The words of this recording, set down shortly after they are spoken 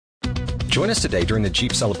Join us today during the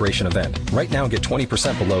Jeep Celebration event. Right now, get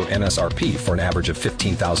 20% below MSRP for an average of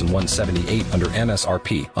 $15,178 under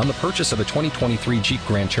MSRP on the purchase of a 2023 Jeep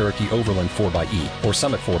Grand Cherokee Overland 4xE or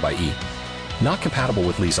Summit 4xE. Not compatible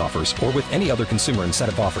with lease offers or with any other consumer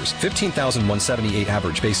incentive offers. $15,178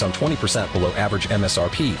 average based on 20% below average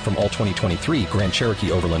MSRP from all 2023 Grand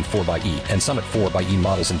Cherokee Overland 4xE and Summit 4xE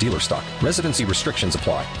models in dealer stock. Residency restrictions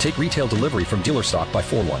apply. Take retail delivery from dealer stock by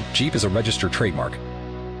 4/1. Jeep is a registered trademark.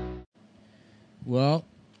 Well,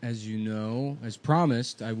 as you know, as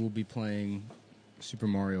promised, I will be playing Super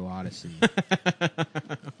Mario Odyssey.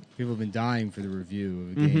 People have been dying for the review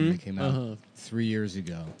of a game that came out 3 years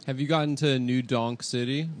ago. Have you gotten to New Donk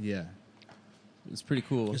City? Yeah. It's pretty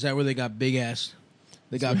cool. Is that where they got big ass?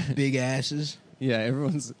 They got big asses. Yeah,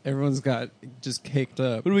 everyone's got just caked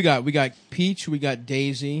up. What do we got? We got Peach. We got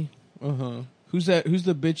Daisy. Who's that? Who's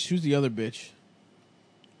the bitch? Who's the other bitch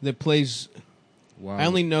that plays? I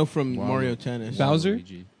only know from Mario Tennis. Bowser?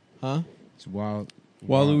 Waluigi. Huh? It's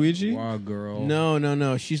Waluigi? Wild girl.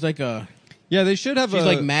 No. She's like a. Yeah, they should have. She's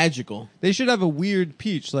like magical. They should have a weird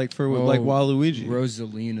Peach, like for like Waluigi.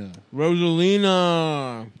 Rosalina.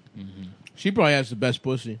 She probably has the best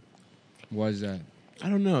pussy. Why is that? I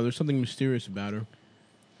don't know. There's something mysterious about her.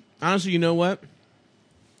 Honestly, you know what?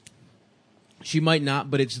 She might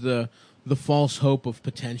not, but it's the false hope of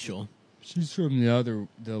potential. She's from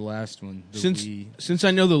the last one. Since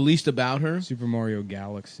I know the least about her, Super Mario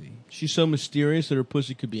Galaxy. she's so mysterious that her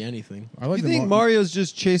pussy could be anything. I like You think Mario's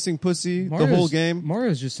just chasing pussy the whole game?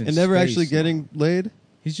 Mario's just in and never space actually now. getting laid?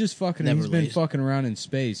 He's just fucking. Never He's been laid. fucking around in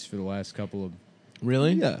space for the last couple of.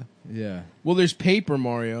 Really? Yeah. Well, there's Paper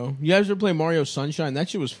Mario. You guys ever play Mario Sunshine? That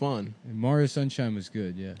shit was fun. And Mario Sunshine was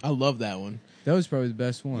good. Yeah. I love that one. That was probably the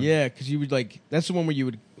best one. Yeah, because you would like. That's the one where you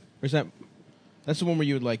would. Where's that? That's the one where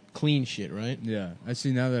you would like clean shit, right? Yeah. I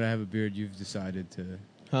see. Now that I have a beard, you've decided to.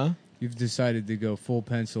 Huh? You've decided to go full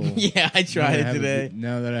pencil. Yeah, I tried it today.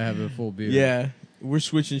 Now that I have a full beard. Yeah, we're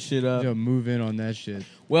switching shit up. Yo, move in on that shit.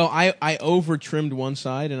 Well, I over trimmed one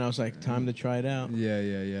side, and I was like, time to try it out.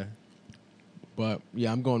 Yeah. But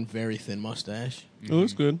yeah, I'm going very thin mustache. It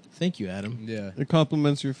looks good. Thank you, Adam. Yeah. It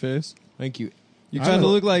complements your face. Thank you. You I kind of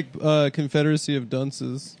don't- look like Confederacy of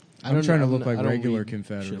Dunces. I'm trying to look I like don't regular read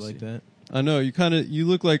Confederacy. Shit like that. I know you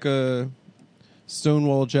look like a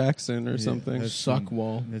Stonewall Jackson or something. that's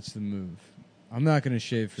Suckwall. That's the move. I'm not going to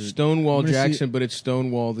shave for Stonewall I'm gonna Jackson, see- but it's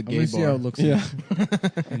Stonewall the I'm gay going to see how bar. it looks Yeah.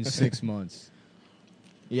 in 6 months.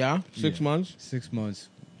 Yeah, 6 Yeah. months. 6 months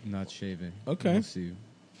not shaving. Okay. We'll see.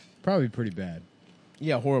 Probably pretty bad.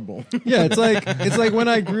 Yeah, horrible. Yeah, it's like when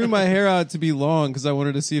I grew my hair out to be long because I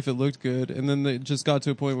wanted to see if it looked good, and then it just got to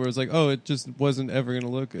a point where it was like, oh, it just wasn't ever going to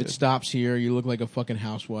look good. It stops here. You look like a fucking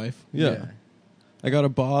housewife. Yeah. I got a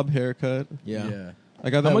bob haircut. Yeah. I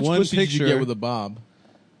got How that much one pussy picture. did you get with a bob?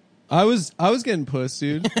 I was getting puss,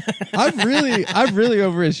 dude. I've really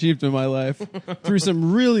overachieved in my life through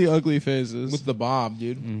some really ugly phases. With the bob,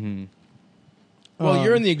 dude. Mm-hmm. Well,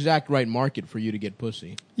 you're in the exact right market for you to get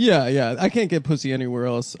pussy. Yeah. I can't get pussy anywhere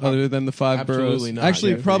else other than the 5 boroughs. Absolutely not.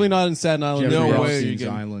 Actually, Jeffrey. probably not in Staten Island. Jeffrey No way Epstein's you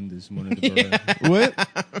can- Island is one of the boroughs.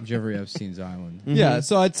 What? Jeffrey Epstein's Island. Yeah,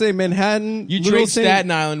 so I'd say Manhattan. You Little trade Saint-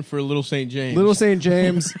 Staten Island for Little St. James. Little St.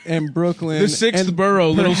 James and Brooklyn. The sixth and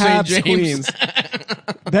borough, Little St. perhaps James. Queens.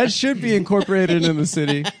 That should be incorporated in the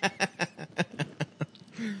city.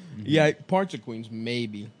 Yeah, parts of Queens,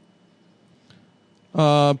 maybe.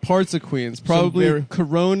 Parts of Queens. Probably very-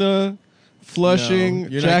 Corona, Flushing, No,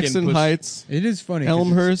 you're not Jackson getting pussy. Heights. It is funny. 'cause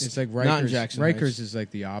Elmhurst. It's like Not in Rikers. Jackson Rikers Heights. is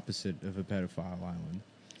like the opposite of a pedophile island.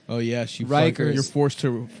 Oh, yes. Rikers. You're forced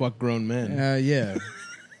to fuck grown men. Yeah.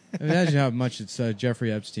 Imagine how much it's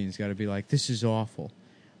Jeffrey Epstein's got to be like, this is awful.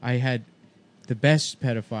 I had the best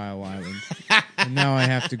pedophile island, and now I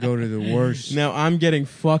have to go to the worst. Now I'm getting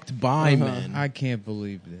fucked by men. I can't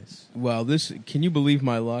believe this. Well, can you believe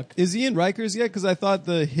my luck? Is he in Rikers yet? Because I thought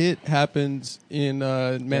the hit happened in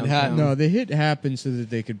Manhattan. No, the hit happened so that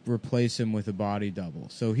they could replace him with a body double.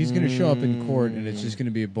 So he's going to show up in court, and it's just going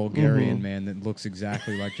to be a Bulgarian man that looks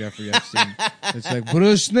exactly like Jeffrey Epstein. It's like, I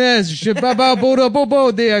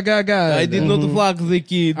did not fuck the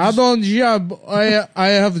kids. I don't job. I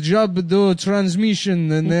have job do transmission,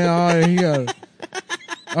 and they are here.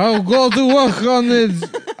 I'll go to work on it.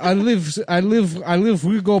 I live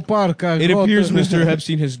Rigo Park. It appears Mr.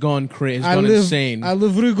 Epstein has gone crazy, has gone insane. I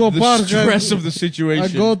live Rigo The Park. stress of the I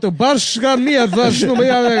situation. go to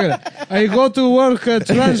I go to work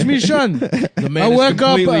transmission. The man I is wake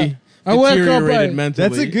up, completely I wake up, deteriorated mentally.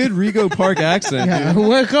 That's a good Rego Park accent. I Dude.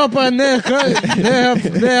 wake up and they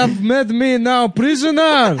have made me now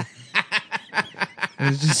prisoner.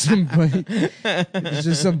 It's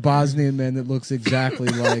just some Bosnian man that looks exactly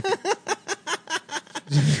like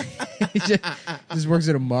He just works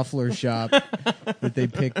at a muffler shop that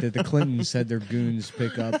the Clintons had their goons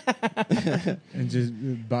pick up and just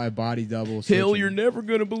buy a body double. Hill, you're never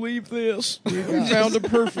going to believe this. We found a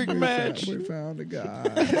perfect match. We found a guy.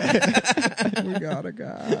 We got a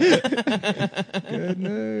guy. Good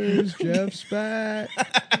news. Jeff's back.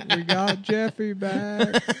 We got Jeffy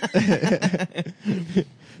back.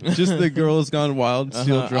 Just the Girls Gone Wild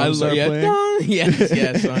steel drums are playing. Yes,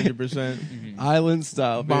 100%. Island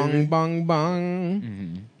style, baby. Bong, bong, bong.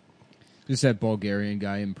 Mm-hmm. Just that Bulgarian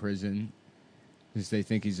guy in prison. Because they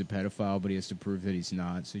think he's a pedophile, but he has to prove that he's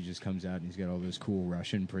not. So he just comes out and he's got all those cool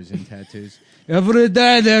Russian prison tattoos. Every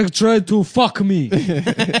day they try to fuck me.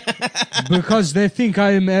 Because they think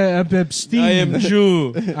I am Epstein. I am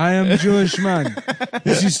Jew. I am Jewish man.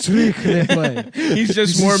 This is trick they play. He's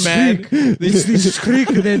just This more is mad. trick. It's this trick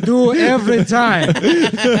they do every time.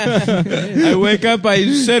 I wake up,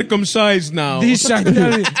 I circumcised now. This I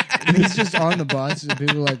tell you. And he's just on the bus, and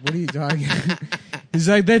people are like, "What are you talking?" He's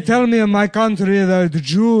like, "They tell me in my country that the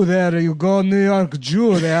Jew there, you go New York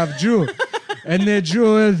Jew, they have Jew, and the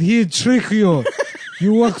Jew he trick you.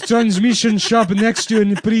 You work transmission shop next to you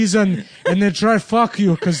in prison, and they try fuck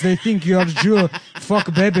you because they think you're Jew.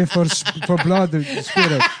 Fuck baby for blood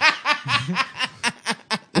spirit."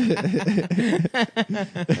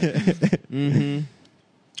 Mm-hmm.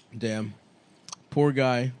 Damn, poor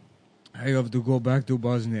guy. I have to go back to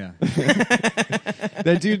Bosnia.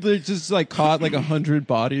 That dude just like caught like 100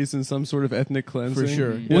 bodies in some sort of ethnic cleansing. For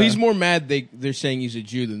sure. Yeah. Well, he's more mad they're saying he's a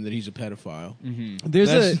Jew than that he's a pedophile. Mm-hmm.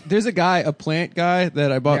 There's a guy, a plant guy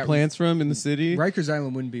that I bought plants from in the city. Rikers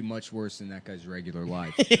Island wouldn't be much worse than that guy's regular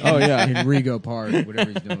life. Oh yeah, In Rego Park,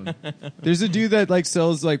 whatever he's doing. there's a dude that like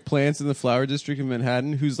sells like plants in the flower district in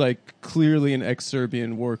Manhattan who's like clearly an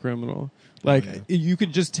ex-Serbian war criminal. Like you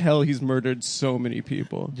could just tell he's murdered so many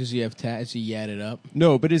people. Does he have tats? He yadded up.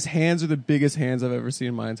 No, but his hands are the biggest hands I've ever seen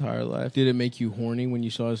in my entire life. Did it make you horny when you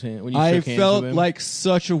saw his hand? When you I shook hands felt with him? like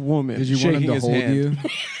such a woman. Did you want him shaking to his hold hand. you?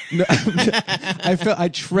 No, I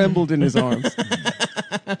trembled in his arms.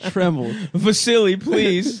 Trembled. Vasily,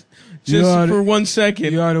 please, You just are- for 1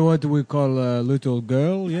 second. You are what we call a little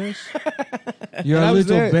girl, yes? You're And I a was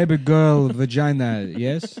little there. baby girl vagina,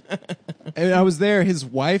 yes? And I was there. His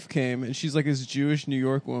wife came, and she's like this Jewish New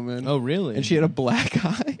York woman. Oh, really? And she had a black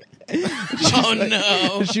eye. Oh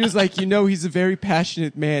no! And she was like, he's a very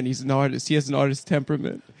passionate man. He's an artist. He has an artist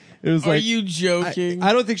temperament. It was Are like, you joking?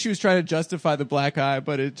 I don't think she was trying to justify the black eye,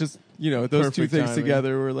 but it just, those Perfect two things timing.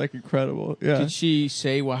 together were like incredible. Yeah. Did she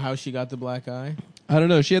say how she got the black eye? I don't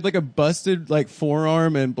know. She had like a busted like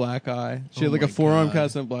forearm and black eye. She had like my a forearm God.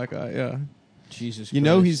 cast and black eye. Yeah. Jesus Christ. You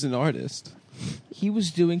know he's an artist. He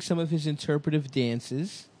was doing some of his interpretive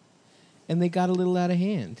dances, and they got a little out of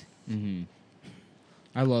hand. Mm-hmm.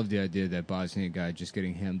 I love the idea of that Bosnian guy just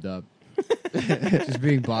getting hemmed up. Just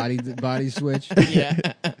being body switched. Yeah.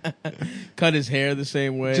 Cut his hair the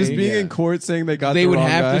same way. Just being Yeah. in court saying they got they the would wrong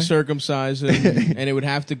have guy. to circumcise him, and it would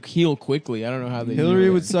have to heal quickly. I don't know how they Hillary do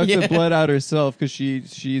it. would suck Yeah. the blood out herself because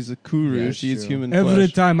she's a kuru. Yeah, She eats true. human Every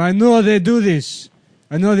flesh. time. I know they do this.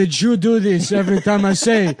 I know the Jew do this every time I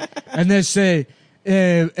say. And they say,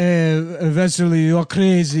 Vasily, you're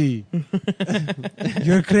crazy.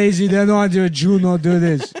 You're crazy. They know you're a Jew not do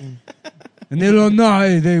this. And they don't know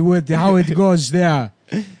how it goes there.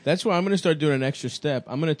 That's why I'm going to start doing an extra step.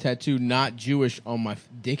 I'm going to tattoo "not Jewish" on my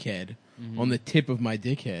dickhead, on the tip of my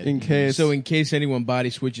dickhead, In case. So in case anyone body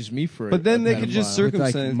switches me for it. But then they a could just pedophile. With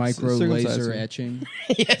like circumcise. micro circumcise laser him. etching.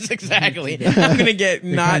 Yes, exactly. I'm going to get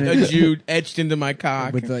 "not kinda- a Jew" etched into my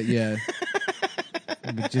cock. With with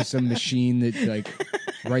just a machine that like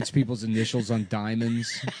writes people's initials on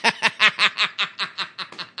diamonds.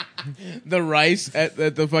 The rice at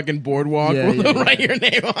the fucking boardwalk. Yeah, We'll yeah. write your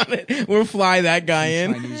name on it. We'll fly that guy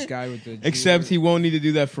in. Chinese guy with the Except he won't need to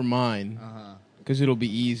do that for mine. Because it'll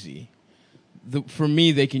be easy. For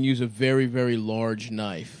me, they can use a very, very large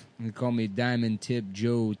knife. They call me Diamond Tip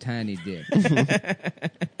Joe Tiny Dick.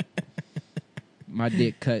 My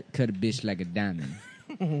dick cut a bitch like a diamond.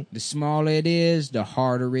 The smaller it is, the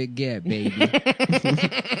harder it get, baby.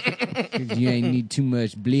 'Cause you ain't need too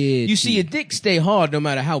much blood. You see, a dick stay hard no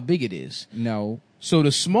matter how big it is. No. So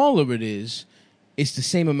the smaller it is, it's the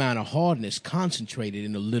same amount of hardness concentrated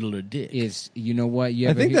in a littler dick. You know what?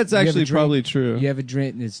 I think that's actually probably true. You have a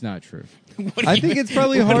drink, it's not true. I think it's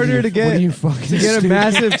probably harder to What are get you fucking to get a stupid?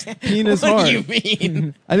 massive penis What hard. do you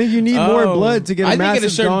mean? I think you need more blood to get a I think massive at a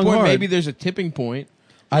certain dong point, hard. maybe there's a tipping point.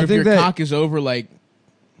 I Where if think your that cock is over like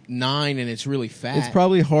 9 and it's really fat. it's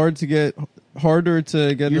probably harder to get your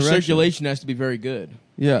an erection. circulation has to be very good.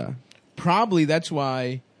 Yeah. Probably that's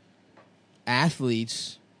why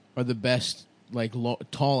athletes are the best like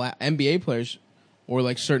tall NBA players or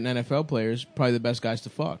like certain NFL players, probably the best guys to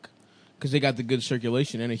fuck because they got the good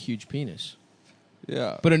circulation and a huge penis.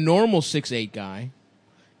 Yeah. But a normal 6'8" guy,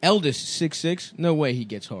 eldest 6'6", no way he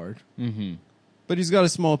gets hard. Mm-hmm. But he's got a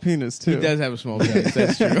small penis, too. He does have a small penis,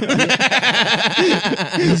 that's true.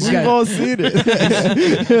 We've all seen it.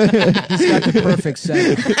 He's got the perfect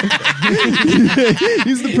setup.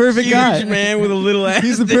 He's the perfect Huge guy. man with a little ass.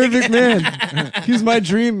 He's the perfect man. He's my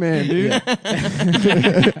dream man, dude.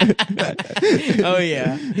 Oh,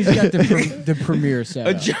 yeah. He's got the premier A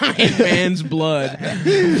setup. giant man's blood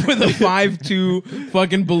with a 5'2"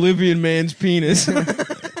 fucking Bolivian man's penis.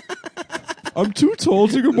 I'm too tall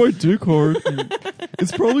to get my dick hard.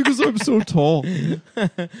 It's probably because I'm so tall.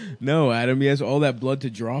 No, Adam, he has all that blood to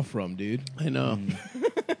draw from, dude. I know.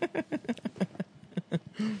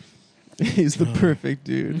 He's the perfect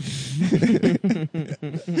dude.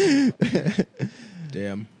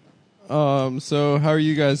 Damn. So how are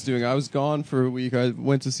you guys doing? I was gone for a week. I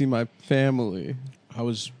went to see my family. How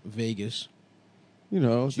was Vegas? You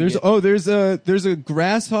know, Did you there's a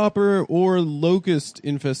grasshopper or locust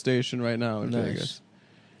infestation right now in Nice. Vegas.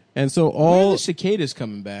 And so When are all the cicadas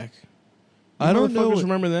coming back? I don't know. Motherfuckers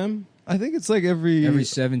remember them? I think it's like every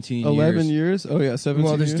 17 11 years. years. Oh yeah, 17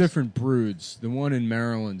 Well, there's years. different broods. The one in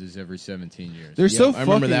Maryland is every 17 years. They're so I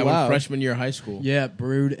remember fucking that loud. one freshman year of high school. Yeah,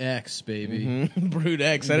 Brood X, baby. Mhm. Brood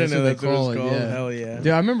X. I didn't That's know what that's they what it call was it, called. yeah. Hell yeah. Dude,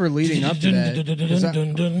 I remember leading up to that. 'Cause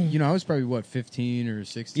I was probably, 15 or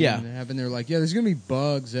 16. Yeah. And they're like, yeah, there's going to be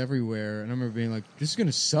bugs everywhere. And I remember being like, this is going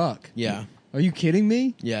to suck. Yeah. Are you kidding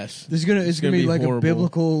me? Yes. It's gonna gonna be be like horrible. a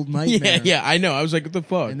biblical nightmare. Yeah, I know. I was like, what the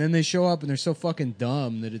fuck? And then they show up and they're so fucking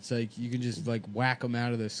dumb that it's like you can just like whack them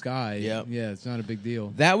out of the sky. Yep. Yeah, it's not a big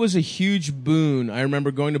deal. That was a huge boon. I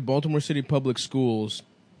remember going to Baltimore City Public Schools.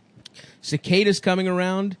 Cicadas coming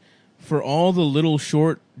around for all the little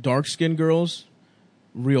short, dark-skinned girls,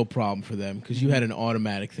 real problem for them because you had an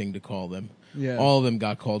automatic thing to call them. Yeah. All of them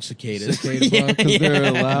got called cicadas. Cicada bug, 'cause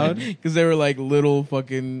they're loud? Because they were like little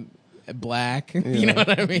fucking black. You know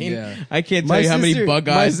what I mean? Yeah. I can't tell you how many bug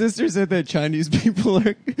My eyes. sister said that Chinese people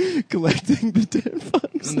are collecting the dead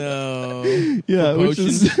bugs. No. Yeah, For which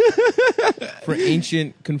is for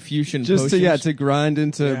ancient Confucian just potions. to grind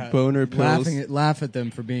into boner pills. laugh at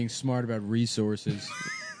them for being smart about resources.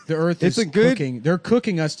 The Earth It's is a good- cooking. They're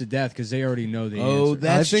cooking us to death because they already know the Oh, answer.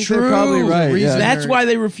 that's I think true. they're probably right, The reason yeah. That's they're- why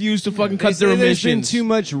they refuse to fucking cut They their say there's been emissions. too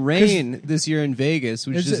much rain this year in Vegas,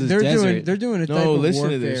 which is they're desert. doing a type No, of listen to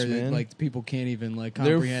warfare this, that man. like people can't even like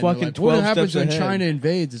They're comprehend. fucking like, 12 what happens steps when ahead. China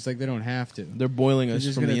invades? It's like they don't have to. They're boiling They're us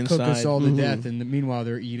just from the going to cook inside. us all to death, and meanwhile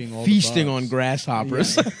they're eating all Feasting the on bugs.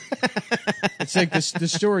 grasshoppers. It's like the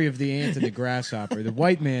story of the ant and the grasshopper. The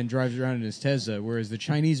white man drives around in his Tesla, whereas the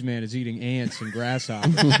Chinese man is eating ants and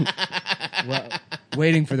grasshoppers,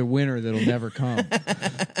 waiting for the winter that'll never come.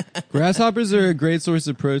 Grasshoppers are a great source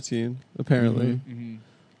of protein, apparently.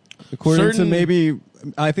 According to Certain- maybe,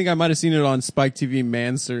 I think I might have seen it on Spike TV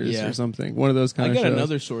Mansers Yeah. or something. One of those I kind of got shows.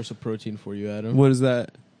 another source of protein for you, Adam. What is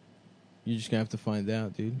that? You're just gonna have to find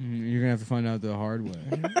out, dude. You're gonna have to find out the hard way.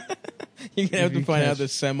 You're gonna have If to you find out catch- the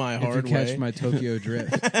If semi-hard you catch way. my Tokyo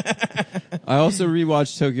Drift, I also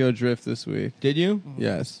rewatched Tokyo Drift this week. Did you?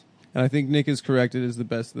 Yes. And I think Nick is correct. It is the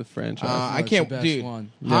best of the franchise. I It's can't, the best dude. one.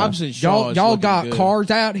 Hobbs and Shaw. is y'all looking got good. cars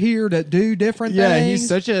out here that do different yeah, things. he's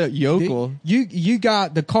such a yokel. You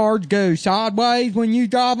got the cars go sideways when you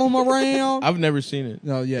drive them around. I've never seen it.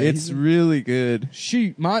 Oh yeah, It's he's- really good.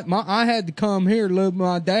 shoot. My I had to come here to live with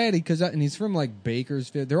my daddy and he's from like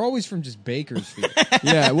Bakersfield. They're always from just Bakersfield.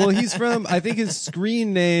 Yeah, well, he's from, I think his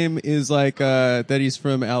screen name is like that he's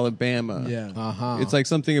from Alabama. yeah. Uh-huh. It's like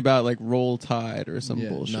something about like Roll Tide or some Yeah,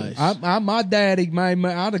 bullshit. nice. My daddy made me.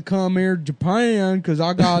 I'd have come here to Japan because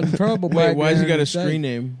I got in trouble. Wait, back why has he there got in a the States. screen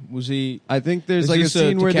name? Was he... I think there's Is like a this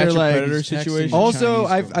scene To where Catch they're a like. Predator He's texting situation? Also,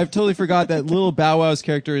 Chinese I've totally forgot that Little Bow Wow's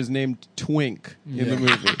character is named Twink in the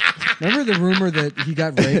movie. Remember the rumor that he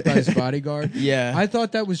got raped by his bodyguard? Yeah. I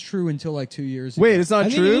thought that was true until like 2 years ago. Wait, it's not I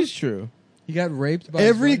think true? it is true. He got raped by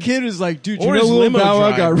Every his bodyguard? kid is like, dude, Or you know his Little limo Bow Wow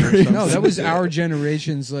got driver or raped? something. No, that was our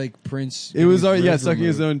generation's like Prince. It was our, rib yeah, sucking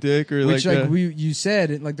his removal. own dick or Which like. you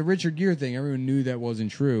said it like the Richard Gere thing. Everyone knew that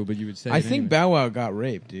wasn't true, but you would say. I it think anyway. Bow Wow got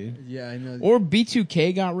raped, dude. Yeah, I know. Or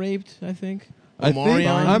B2K got raped, I think. I think Omarion.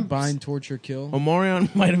 I'm- bind, torture, kill.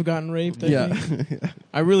 Omarion might have gotten raped, I yeah. think.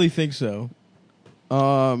 I really think so.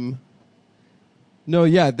 No,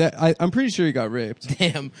 yeah, I'm pretty sure he got raped.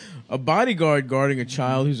 Damn. A bodyguard guarding a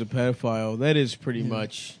child who's a pedophile, that is pretty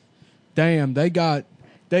much... Damn, they got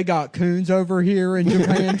coons over here in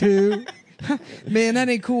Japan too. Man, that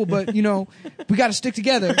ain't cool. But we got to stick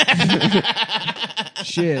together.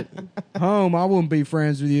 Shit. Home, I wouldn't be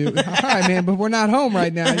friends with you. All right, man, but we're not home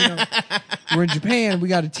right now. You know, we're in Japan. We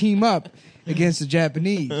got to team up against the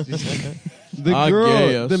Japanese. The I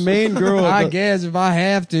girl, guess. the main girl. I guess if I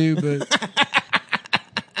have to, but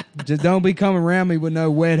just don't be coming around me with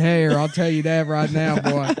no wet hair. I'll tell you that right now,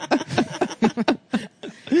 boy.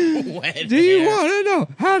 Do you want to know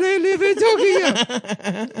how they live in Tokyo?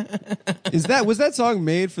 Was that song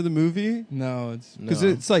made for the movie? No, it's Because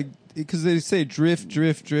it's like because they say drift,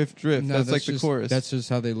 drift, drift, drift. no, that's like the just, chorus. That's just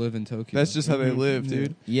how they live in Tokyo. That's just how they live, Yeah.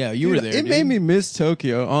 dude. Yeah, you Dude, were there. It made me miss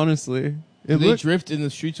Tokyo, honestly. Did they looked- drift in the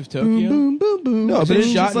streets of boom, Tokyo? boom, boom, boom. No, Was but it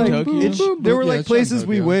it's shot just in like Tokyo? there were Yeah, like it's shot in places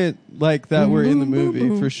we Tokyo. went like that were in the movie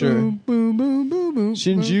for sure. Boom, boom, boom, boom, boom.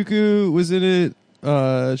 Shinjuku was in it.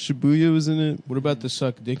 Shibuya was in it. What about the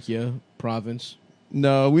Sukdikya province?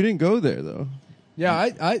 No, we didn't go there though. Yeah,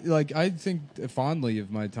 I think fondly of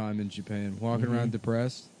my time in Japan, walking around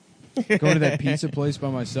depressed, going to that pizza place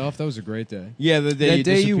by myself. That was a great day. Yeah, the day That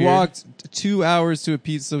day you disappeared. walked 2 hours to a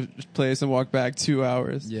pizza place and walked back 2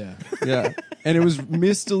 hours. Yeah, Yeah. And it was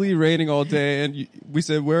mistily raining all day. And we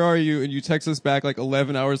said, "Where are you?" And you text us back like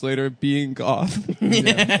 11 hours later, being goth.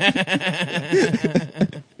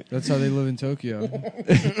 that's how they live in Tokyo.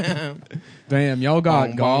 Damn, y'all got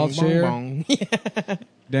golfs here. bong.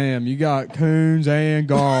 Damn, you got coons and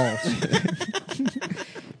golfs.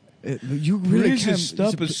 You really Please can't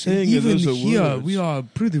stop us saying even those are here. words. We are a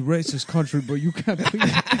pretty racist country, but you can't.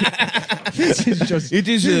 This is just. It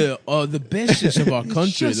is the basis of our It's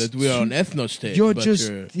country just that we are an ethno-state. You're but,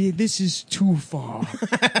 just. This is too far.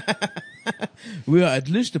 we are at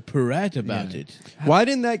least a parrot about it. Why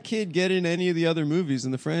didn't that kid get in any of the other movies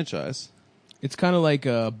in the franchise? It's kind of like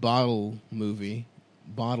a bottle movie,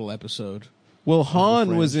 bottle episode. Well,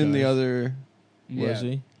 Han was in the franchise. other. Was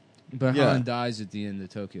he? But Yeah. Han dies at the end of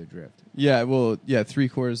Tokyo Drift. Yeah, well, yeah,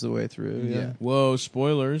 3/4 of the way through. Yeah. Whoa!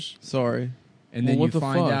 Spoilers. Sorry. And Well, then what you the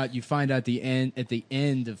find fuck? out at the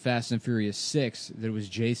end of Fast and Furious 6 that it was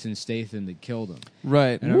Jason Statham that killed him.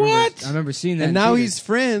 Right. And I remember seeing that. And in now theaters. he's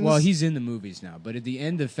friends. Well, he's in the movies now, but at the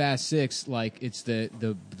end of Fast 6, like it's the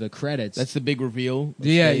credits. That's the big reveal. of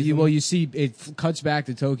yeah. Statham. You see it cuts back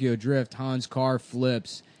to Tokyo Drift. Han's car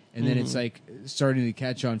flips, and then it's like starting to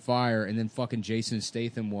catch on fire, and then fucking Jason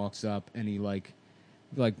Statham walks up and he like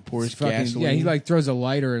Pours fucking, gasoline. Yeah, he like throws a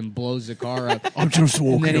lighter and blows the car up. I'm just And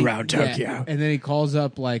then walking he- around yeah, Tokyo. and then he calls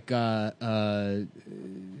up like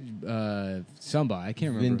somebody. I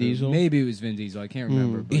can't remember. Vin who. Diesel? Maybe it was Vin Diesel. I can't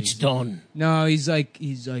remember. But It's done. no, he's like,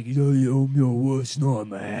 yo, I'm your worst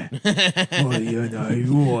nightmare. Well, you know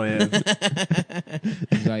who I am.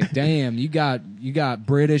 He's like, damn, you got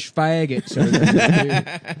British faggots. over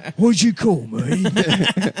there. What'd you call me?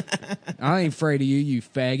 I ain't afraid of you, you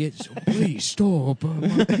faggots. Please stop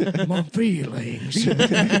my feelings.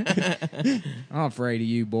 I'm afraid of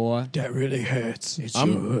you, boy. That really hurts. It's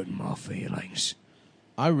I'm- hurting my feelings.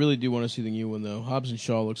 I really do want to see the new one though. Hobbs and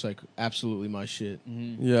Shaw looks like absolutely my shit.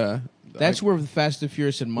 Yeah. That's where the Fast and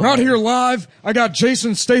Furious and We're out here live. I got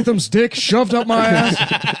Jason Statham's dick shoved up my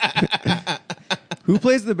ass. Who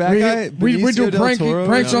plays the bad guy? we do Benicio del Toro?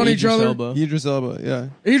 pranks on each other. Idris Elba, yeah.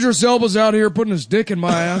 Idris Elba's out here putting his dick in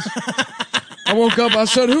my ass. I woke up. I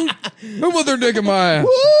said, "Who put their dick in my ass?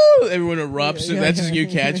 Woo! Everyone erupts. And that's his new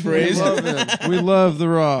We catchphrase. love him. We love The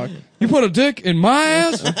Rock. You put a dick in my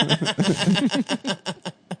ass?"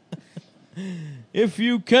 If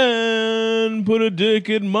you can put a dick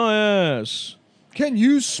in my ass. Can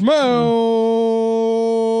you smell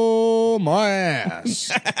my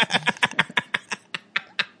ass?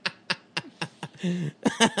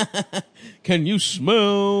 Can you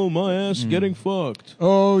smell my ass getting fucked?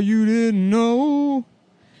 Oh, you didn't know?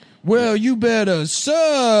 Well, you better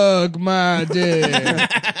suck my dick.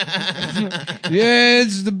 Yeah,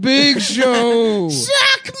 it's the big show.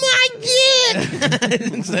 Suck my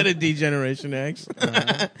dick! Instead of Degeneration X.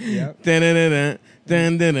 Yep. Dun-dun-dun-dun.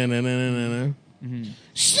 Dun-dun-dun-dun-dun-dun.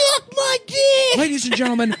 Suck my dick! Ladies and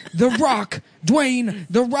gentlemen, The Rock, Dwayne,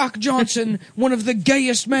 The Rock Johnson, one of the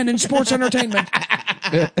gayest men in sports entertainment.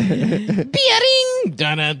 Beering!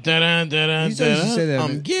 Dun-dun-dun-dun-dun-dun. He used to say that,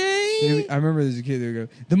 I'm but- gay! I remember as a kid, they would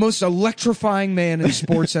go, the most electrifying man in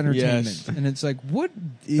sports entertainment. Yes. And it's like, what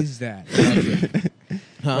is that?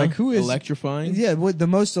 Huh? Like, who is- Electrifying? Yeah, what the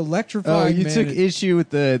most electrifying Oh, you man took in- issue with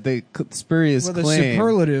the spurious well, the claim.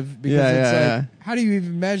 superlative, because Yeah, it's yeah, like, how do you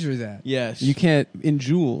even measure that? Yes. You can't in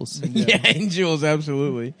joules. Yeah, in Jules,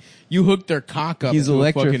 absolutely. You hook their cock up He's to a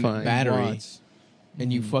fucking electrifying. battery, Watts.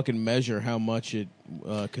 and you fucking measure how much it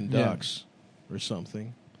conducts or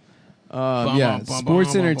something. Yeah, bum, bum, sports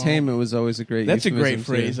bum, bum, entertainment was always a great. That's a great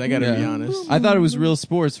euphemism, phrase. too. I gotta be Yeah. honest. I thought it was real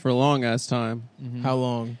sports for a long ass time. How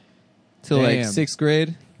long? Till like Damn. 6th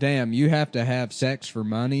grade. Damn, you have to have sex for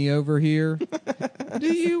money over here.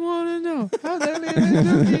 Do you want to know how they live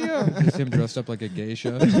in Tokyo? Just him dressed up like a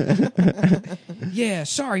geisha. Yeah,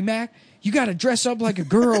 sorry, Mac. You got to dress up like a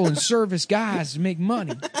girl and service guys to make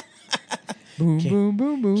money. Boom, boom,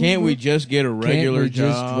 boom, boom. Can't we boom. just get a regular Can't we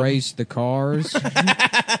job? just race the cars?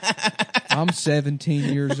 I'm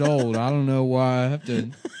 17 years old. I don't know why I have to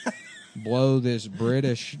blow this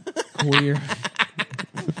British queer.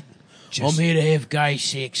 I'm here to have gay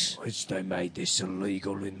sex. Which they made this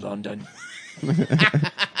illegal in London.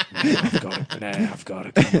 I've got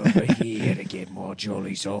to come over here to get more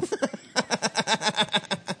jollies off.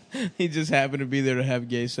 He just happened to be there to have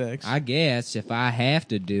gay sex. I guess if I have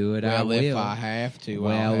to do it, I will. If I have to,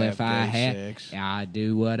 Well, I'll if I have have, gay sex. I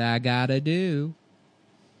do what I gotta do.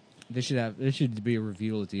 There should be a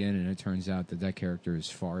reveal at the end, and it turns out that character is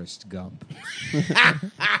Forrest Gump. At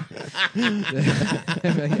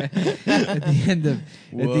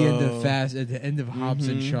the end of Hobbs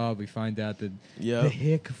and Shaw, we find out that the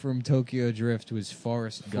hick from Tokyo Drift was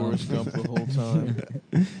Forrest Gump. Forrest Gump the whole time.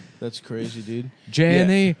 That's crazy, dude.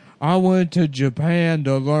 Jenny, I went to Japan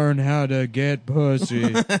to learn how to get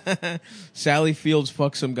pussy. Sally Fields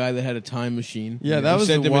fucked some guy that had a time machine. Yeah, that was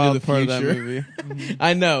Sent the him into wild the part of that future. movie.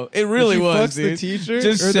 I know. It really She was, fucks dude. the teacher?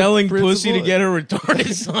 Just Or the selling pussy to principal? get her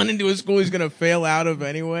retarded son into a school he's going to fail out of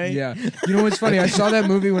anyway. Yeah. You know what's funny? I saw that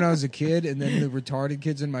movie when I was a kid, and then the retarded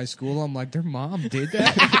kids in my school, I'm like, their mom did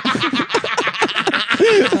that?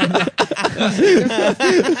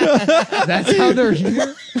 That's how they're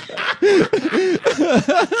here?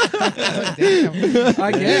 Damn.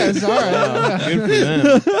 I guess. All right.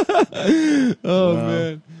 Good for them. Oh, Wow.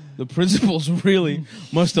 man. The principals really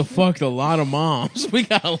must have fucked a lot of moms. We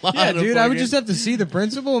got a lot Yeah, of dude, I would fucking- just have to see the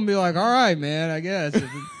principal and be like, all right, man, I guess.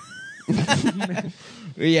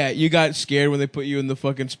 Yeah, you got scared when they put you in the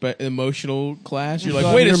fucking emotional class. You're like,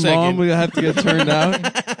 Thought wait a your second. mom would have to get turned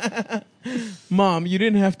out. Mom, you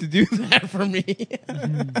didn't have to do that for me.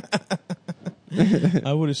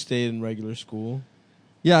 I would have stayed in regular school.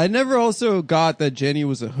 Yeah, I never also got that Jenny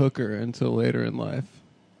was a hooker until later in life.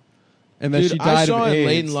 And that Dude, she died I saw of it AIDS.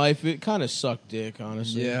 late in life. It kind of sucked dick,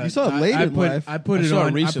 honestly. Yeah, You saw it late in life. I put I it saw it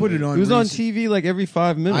on. I recently. put it on. It was on recent- TV like every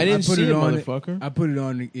 5 minutes. I didn't put see it it, on- motherfucker. I put it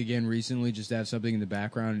on again recently just to have something in the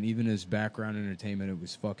background, and even as background entertainment, it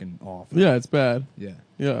was fucking awful. Yeah, it's bad. Yeah.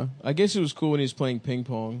 Yeah. I guess it was cool when he was playing ping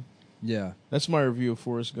pong. Yeah. That's my review of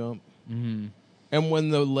Forrest Gump. Mm-hmm. And when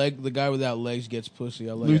the guy without legs gets pussy,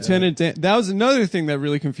 I like Lieutenant Dan. That was another thing that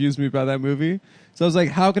really confused me about that movie. So I was like,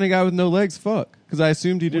 how can a guy with no legs fuck? Because I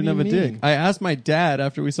assumed he didn't do have you a dick. mean? I asked my dad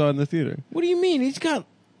after we saw it in the theater. What do you mean? He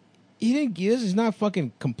didn't give. He's not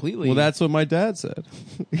fucking completely. Well, that's what my dad said.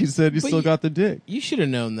 He said he But still you- got the dick. You should have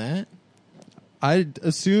known that. I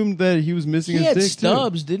assumed that he was missing He his had dick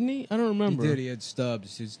stubs, didn't he? I don't remember. He did. He had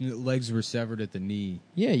stubs. His legs were severed at the knee.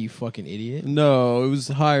 Yeah, you fucking idiot. too. No, it was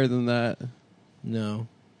higher than that. No.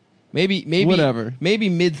 Maybe Whatever. Maybe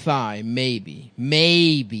mid thigh. Maybe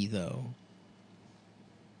though.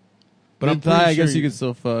 But I'm pretty I sure guess you could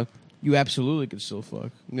still fuck. You absolutely could still fuck.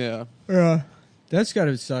 Yeah. Yeah. That's got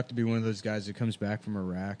to suck to be one of those guys that comes back from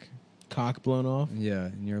Iraq. Cock blown off. Yeah,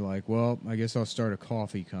 and you're like, well, I guess I'll start a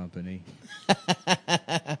coffee company.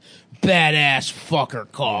 Badass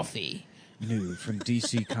fucker coffee. New from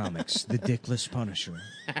DC Comics, The Dickless Punisher.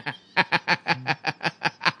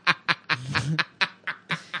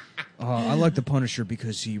 I like the Punisher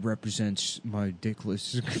because he represents my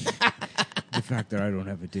dickless... the fact that I don't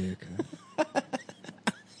have a dick.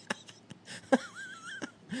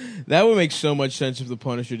 That would make so much sense if the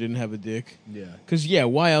Punisher didn't have a dick. Yeah. Because,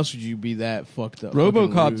 why else would you be that fucked up?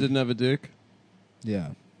 RoboCop Fucking rude. didn't have a dick. Yeah.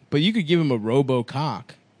 But you could give him a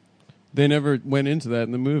robo-cock. They never went into that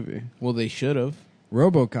in the movie. Well, they should have.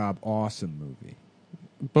 RoboCop, awesome movie.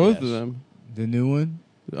 Both Yes. of them. The new one?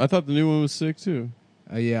 I thought the new one was sick too.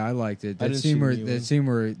 Yeah, I liked it. I That didn't scene see where the new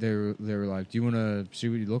one. they were like, "Do you want to see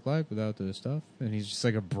what you look like without the stuff?" And he's just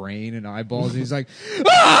like a brain and eyeballs. And he's like,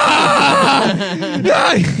 That's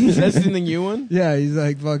in the new one? "Yeah." He's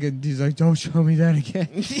like, "Fucking." He's like, "Don't show me that again."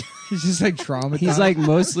 He's just like traumatized. He's like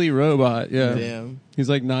mostly robot. Yeah. Damn. He's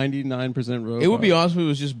like 99% robot. It would be awesome if it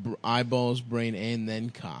was just eyeballs, brain, and then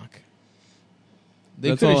cock. They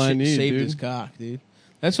That's could have all I need, saved dude. his cock, dude.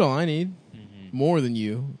 That's all I need. More than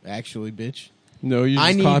you, actually, bitch. No, you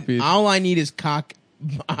just copied. All I need is cock,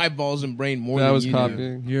 eyeballs, and brain more That than was you do.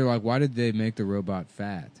 copying. You're like, "Why did they make the robot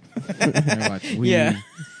fat?" And they're like, Yeah.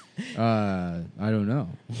 I don't know.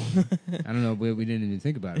 I don't know. We didn't even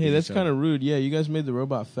think about it. Hey, We that's just kind of rude. Yeah, you guys made the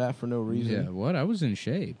robot fat for no reason. Yeah. What? I was in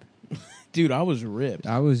shape. Dude, I was ripped.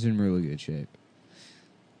 I was in really good shape.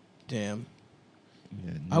 Damn.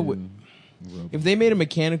 Yeah, I would- If they made a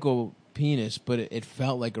mechanical penis, but it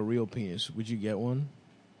felt like a real penis, would you get one?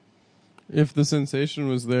 If the sensation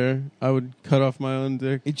was there, I would cut off my own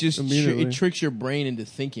dick. It just immediately. it tricks your brain into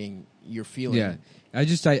thinking you're feeling. Yeah. I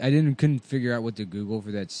couldn't figure out what to Google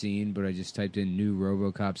for that scene, but I just typed in new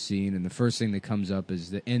RoboCop scene, and the first thing that comes up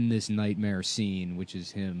is the end this nightmare scene, which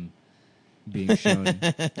is him being shown.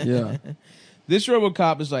 Yeah. This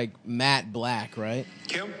RoboCop is like matte black, right?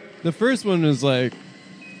 Kim? The first one is like,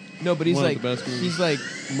 No, but he's One of like the best movies. he's like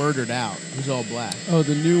murdered out. He's all black. oh,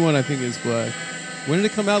 the new one I think is black. When did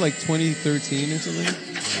it come out? Like 2013 or something?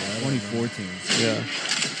 2014. Yeah.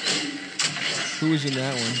 Who was in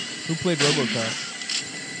that one? Who played RoboCop?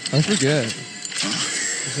 I forget.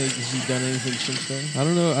 Has he done anything since then? I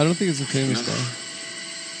don't know. I don't think it's a famous guy.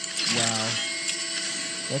 Wow,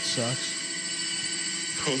 that sucks.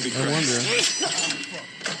 Holy I wonder. Christ.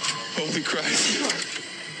 Holy Christ.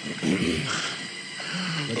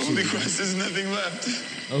 Holy Christ, there's nothing left.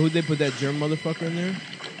 Oh, who'd they put that germ motherfucker in there?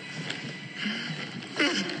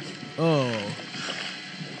 Oh,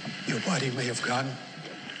 Your body may have gone,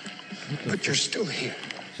 but you're still here.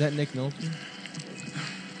 is that Nick Nolte?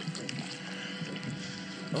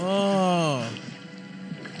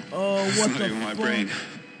 Oh, It's what not the even my fuck? brain.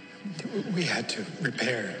 We had to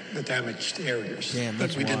repair the damaged areas. Damn,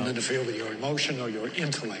 that's but we didn't wild. interfere with your emotion or your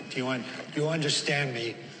intellect. You understand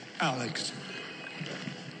me, Alex?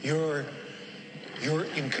 You're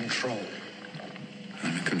in control.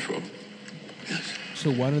 I'm in control. Yes.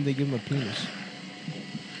 So why don't they give him a penis?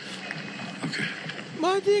 Okay.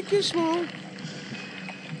 My dick is small.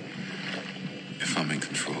 If I'm in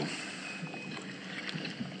control,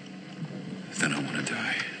 then I want to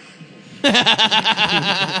die. Yeah,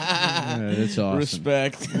 that's awesome.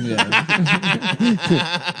 Respect. Yeah.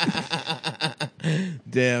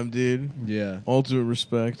 Damn, dude. Yeah. Ultimate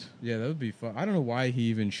respect. Yeah, that would be fun. I don't know why he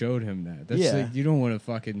even showed him that. That's Yeah. like, you don't want to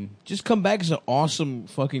fucking... Just come back as an awesome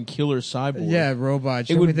fucking killer cyborg. Yeah, robot. It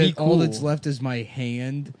Show would me be that all cool. that's left is my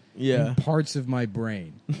hand Yeah. and parts of my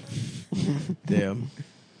brain. Damn.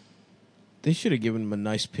 They should have given him a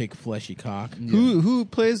nice, big, fleshy cock. Yeah. Who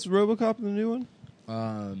plays RoboCop in the new one?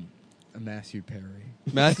 Matthew Perry.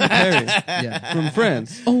 Matthew Perry Yeah. from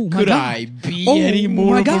Friends. Oh, my Could God. I be Oh, any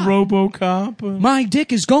more my of God. a RoboCop? My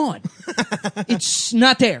dick is gone. It's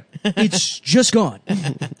not there. It's just gone.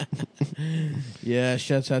 Yeah,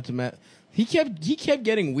 shouts out to Matt. He kept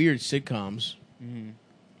getting weird sitcoms.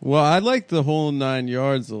 Well, I like the whole 9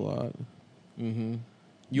 yards a lot. Mm-hmm.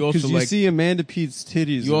 You also Because you like see Amanda Pete's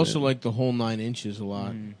titties. you in also it. like the whole 9 inches a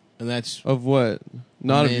lot, and that's Of what?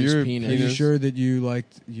 Not of man's your penis. Are penis. you sure that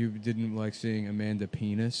you didn't like seeing Amanda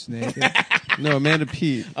Penis naked? No, Amanda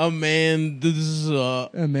Pete. a man. This is a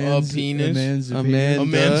penis. Amanda's a Amanda- A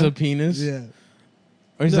man's a penis. Yeah.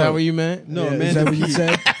 Or is No. that what you meant? No, Yeah, Amanda is that what you Pete.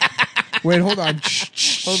 said? Wait, hold on.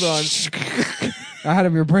 Hold on.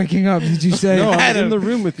 Adam, you're breaking up. Did you say? No, I'm Adam. in the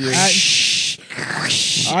room with you.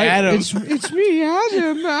 Adam. It's me,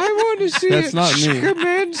 Adam. I want to see That's not me. a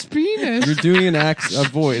man's penis. You're doing a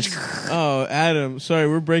voice. Oh, Adam. Sorry,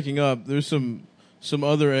 we're breaking up. There's some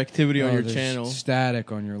other activity on your there's channel.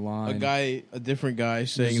 Static on your line. A different guy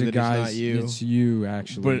saying There's a that guy- it's not you. It's you,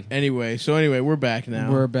 actually. But anyway, we're back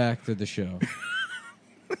now. We're back to the show.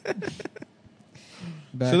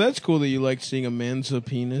 So that's cool that you like seeing a man's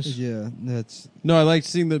penis. yeah. That's No, I like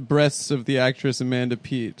seeing the breasts of the actress Amanda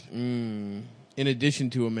Pete. In addition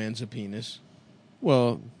to a man's penis.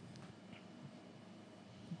 Well,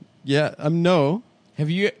 yeah, no. Have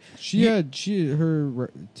you?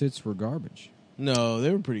 her tits were garbage. No, they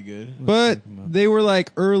were pretty good. But check 'em out. they were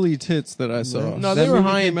like early tits that I saw. No, That they were movie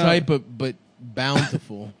high in came out- type, but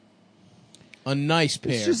bountiful. A nice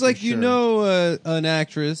pair. It's just for like you sure. know an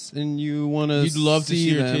actress and you want to. You'd love to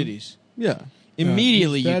see her them. titties. Yeah,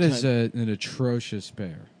 Immediately, That you is an atrocious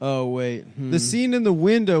pair. Oh wait, the scene in the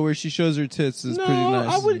window where she shows her tits is no, pretty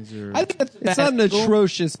nice. I would. These are- I think that's It's not an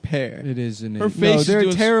atrocious pair. It is an. Her No, face is there are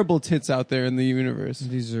doing- terrible tits out there in the universe.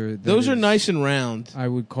 These are. Those are nice and round. I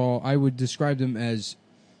would describe them as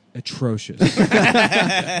atrocious.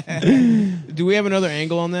 Do we have another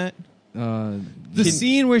angle on that? The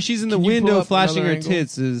scene where she's in the can you pull window up flashing her another angle?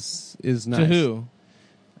 tits is nice. To who?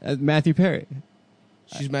 Matthew Perry.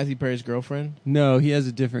 She's Matthew Perry's girlfriend. No, he has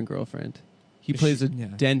a different girlfriend. He plays a yeah.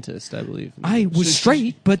 dentist, I believe. I was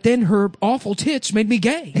straight, but then her awful tits made me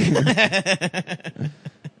gay.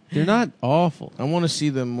 They're not awful. I want to see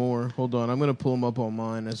them more. Hold on, I'm going to pull them up on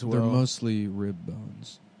mine as well. They're mostly rib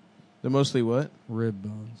bones. They're mostly what? Rib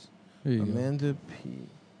bones. There you Amanda P.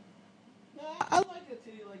 I like a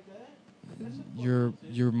titty like that. go.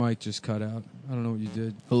 Your mic just cut out. I don't know what you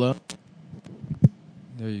did. Hello.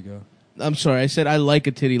 There you go. I'm sorry. I said I like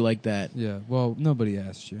a titty like that. Yeah. Well, nobody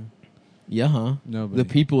asked you. Yeah, huh? Nobody. The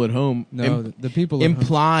people at home. No, the people at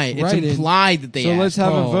imply. home. It's Right, implied that they. So asked. let's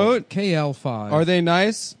have a vote. KL5. Are they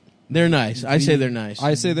nice? They're nice. I say they're nice.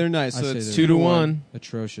 I say they're nice. I So say it's they're 2-1.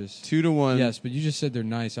 Atrocious. 2-1. Yes, but you just said they're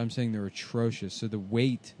nice. I'm saying they're atrocious. So the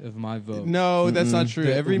weight of my vote. No, that's not true.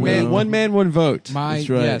 The- Every no. one man, one vote. That's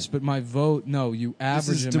right. Yes, but my vote. No, you average.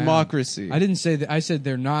 This is them out. democracy. I didn't say that. I said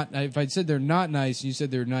they're not. If I said they're not nice, you said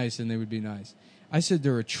they're nice, and they would be nice. I said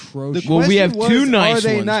they're atrocious. Well, we have question two was, nice are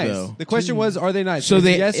they ones, nice? though. The question was, are they nice? So It's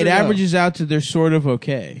they yes it or no. averages out to they're sort of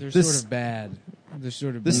okay. They're This- sort of bad. They're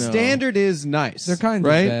sort of The bad. standard is nice. They're kind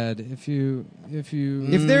right? of bad. If you If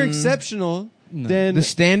they're exceptional, No. then The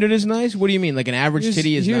standard is nice. What do you mean? Like an average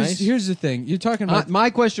titty is nice? Here's the thing. You're talking about.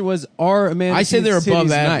 my question was, are Amanda I say Pete's they're above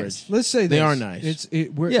titties average. nice? let's say They this. are nice.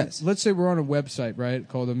 Yes. Let's say we're on a website, right,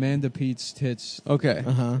 called Amanda Pete's Tits Okay.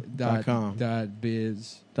 .com.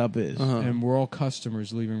 .biz, .biz. and we're all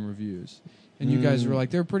customers leaving reviews. And you guys were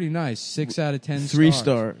like, they're pretty nice. 6 out of 10 3 stars.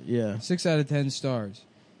 star. Yeah. 6 out of 10 stars.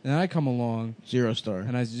 And I come along 0 star.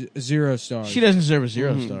 and I 0 stars. She doesn't deserve a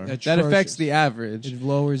 0 star. That Atrocious. affects the average. It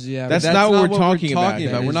lowers the average. That's not what we're talking about.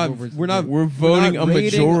 That We're is not. what We're not. We're voting not a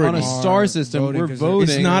rating majority. on a star system. We're 'cause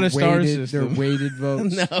voting. It's not a star weighted, system. They're weighted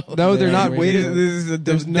votes. No, they're not weighted. weighted. This is a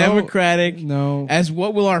There's no- democratic. No. As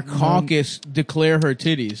what will our caucus declare her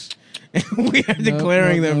titties? We are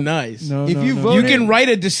declaring them nice. No, If no, you no. vote- You Voting- can write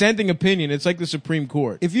a dissenting opinion. It's like the Supreme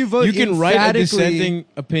Court. If you vote you can write a emphatically- dissenting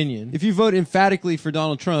opinion. If you vote emphatically for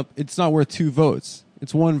Donald Trump, it's not worth 2 votes.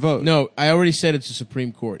 It's 1 vote. No, I already said it's the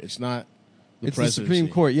Supreme Court. It's not the it's presidency. the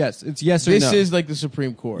Supreme Court. Yes, it's yes or This no. is like the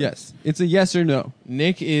Supreme Court. yes, it's a yes or no.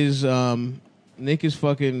 Nick is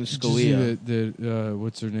fucking Did you see Scalia. the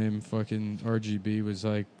what's her name? Fucking RGB was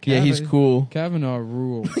like. Yeah, he's cool. Kavanaugh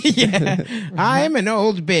rules. Yeah. I'm an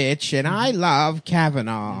old bitch and I love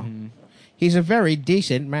Kavanaugh. He's a very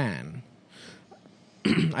decent man.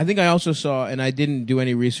 I think I also saw, and I didn't do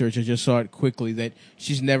any research, I just saw it quickly, that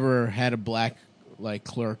she's never had a black like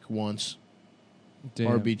clerk once.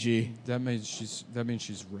 Damn. RBG. That means she's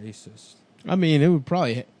racist. I mean, it would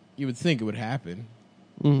probably, you would think it would happen.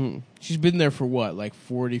 Mm-hmm. She's been there for what, like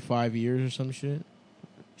 45 years or some shit?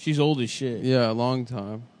 She's old as shit. Yeah, a long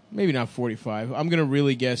time. Maybe not 45. I'm going to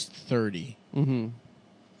really guess 30. Mm-hmm.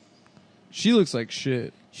 She looks like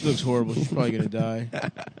shit. She looks horrible. She's probably going to die.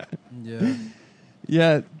 Yeah.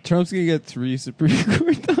 Yeah, Trump's gonna get 3 Supreme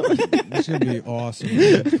Court nominees. It's gonna be awesome.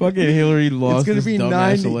 Fucking Hillary lost It's gonna this be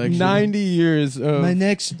dumbass 90, election. 90 years of My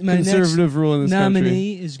conservative rule in this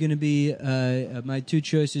nominee country. is going to be my 2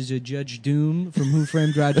 choices are Judge Doom from Who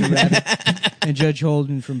Framed Roger Rabbit and Judge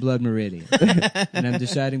Holden from Blood Meridian. And I'm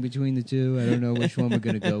deciding between the 2. I don't know which one we're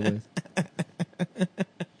going to go with.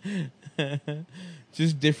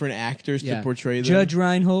 Just different actors to portray them. Judge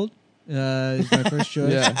Reinhold is my first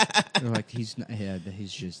choice. Yeah, They're like he's not. Yeah,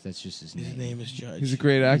 that's just his name. His name is Judge. he's a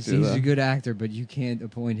great actor. He's though. a good actor, but you can't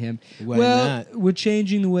appoint him. Why well, not? we're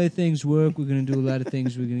changing the way things work. We're going to do a lot of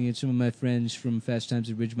things. We're going to get some of my friends from Fast Times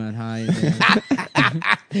at Ridgemont High.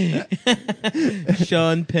 And,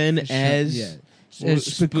 Sean Penn as yeah.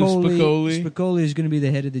 Spicoli. Spicoli is going to be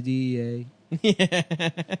the head of the DEA.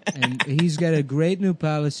 And he's got a great new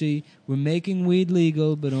policy. We're making weed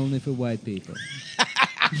legal, but only for white people.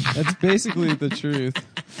 That's basically the truth.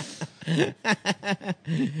 And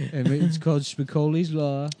it's called Spicoli's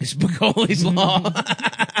Law. Spicoli's Law.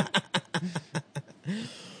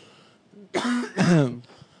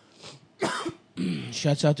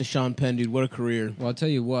 Shouts out to Sean Penn, dude. What a career. Well, I'll tell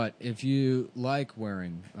you what. If you like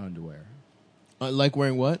wearing underwear, Like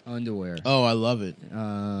wearing what? underwear. Oh, I love it.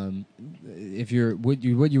 If you're what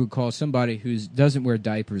you would call somebody who doesn't wear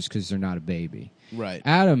diapers because they're not a baby. Right.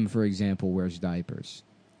 Adam, for example, wears diapers.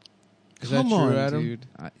 Is that Come true, on, Adam? dude.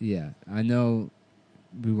 Yeah, I know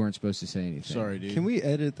we weren't supposed to say anything. Sorry, dude. Can we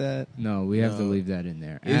edit that? No, we have to No. leave that in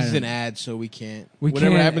there. This is Adam, an ad, so we can't. we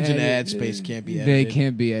Whatever can't happens in edit- ad space can't be They edited.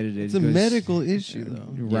 can't be edited. It's a 'cause medical issue,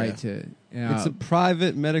 though. you're right Yeah. to. It's a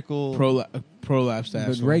private medical. Prolapsed but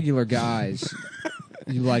asshole. regular guys,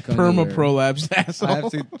 you like underwear. Perma-prolapsed asshole. I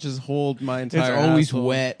have to just hold my It's entire. always asshole.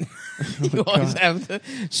 wet. You always have to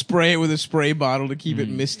spray it with a spray bottle to keep it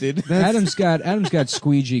misted. Adam's got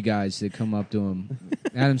squeegee guys that come up to him.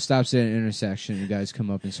 Adam stops at an intersection, and guys come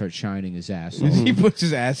up and start shining his asshole. He puts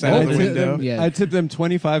his ass out I the tip window. them- Yeah. I tip them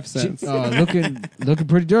 25 cents. Oh, looking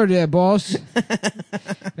pretty dirty there, boss.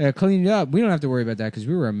 Clean it up. We don't have to worry about that because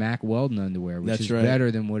we wear Mack Weldon underwear, which That's is right. better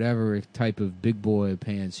than whatever type of big boy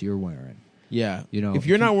pants you're wearing. Yeah. You know, if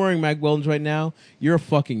you're not wearing Mack Weldons right now, you're a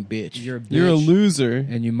fucking bitch. You're a bitch, You're a loser.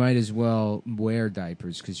 and you might as well wear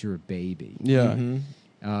diapers because you're a baby. Yeah.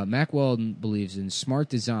 Mhm. Mack Weldon believes in smart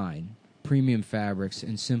design premium fabrics,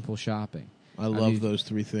 and simple shopping. I love those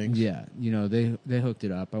three things. Yeah, they hooked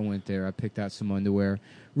it up. I went there. I picked out some underwear.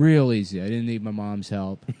 Real easy. I didn't need my mom's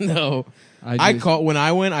help. No. I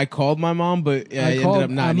called my mom, but I ended up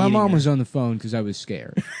not my mom needing was on the phone because I was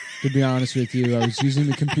scared. To be honest with you, I was using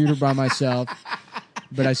the computer by myself,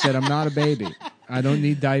 but I said, I'm not a baby. I don't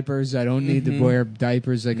need diapers. I don't need to wear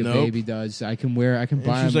diapers like a baby does. I can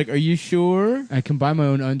buy. She was like, "Are you sure?" I can buy my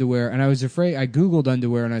own underwear, and I was afraid. I Googled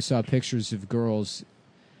underwear and I saw pictures of girls,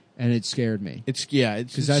 and it scared me. It's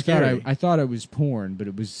because I thought it was porn, but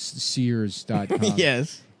it was Sears.com.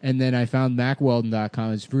 Yes. And then I found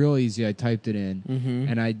MacWeldon.com. It's real easy. I typed it in,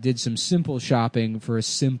 and I did some simple shopping for a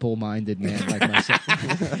simple-minded man like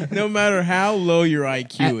myself. No matter how low your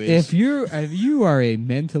IQ is. If you are a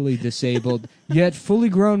mentally disabled yet fully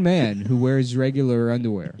grown man who wears regular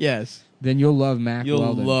underwear, yes, then you'll love Mack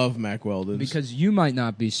Weldon. You'll love Mack Weldon. Because you might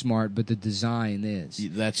not be smart, but the design is.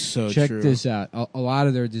 That's so true. Check this out. A lot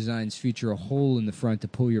of their designs feature a hole in the front to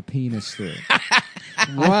pull your penis through.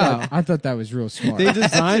 Wow. I thought that was real smart. They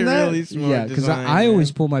designed that? Really smart. Yeah, because I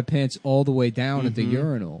always pull my pants all the way down at the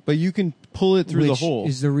urinal. But you can pull it through the hole.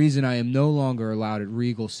 Which is the reason I am no longer allowed at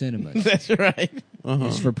Regal Cinemas. That's right.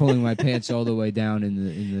 It's for pulling my pants all the way down in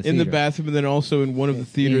the theater. In the bathroom, and then also in one of the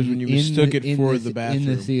theaters when you mistook it for the bathroom.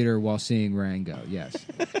 In the theater while seeing Rango, yes.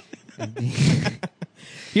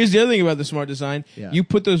 Here's the other thing about the smart design. Yeah. You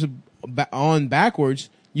put those on backwards,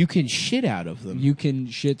 you can shit out of them. You can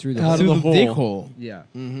shit through the Out hole. of the dick hole. hole. Yeah.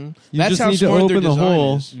 You That's just how need to smart their open the design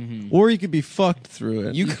hole, is. or you could be fucked through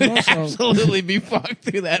it. You could also- absolutely be fucked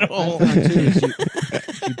through that hole.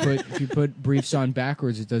 If you put briefs on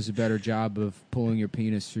backwards, it does a better job of pulling your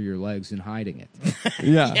penis through your legs and hiding it.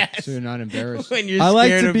 Yeah. Yes. So you're not embarrassed. When you're I like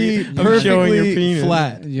scared to of be of showing your perfectly penis.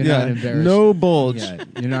 flat. You're not embarrassed. No bulge. Yeah,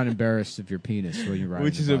 you're not embarrassed of your penis when you're riding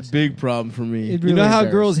Which the is a bus. big problem for me. It You know really how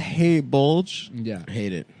embarrassed. girls hate bulge? Yeah. I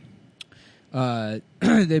hate it.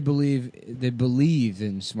 They believe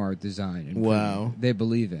in smart design. And Wow. they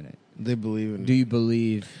believe in it. They believe in Do you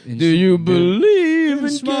believe in? Do you believe in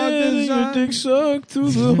smart getting design? your dick sucked through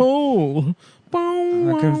the hole?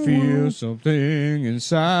 I can feel something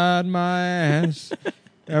inside my ass.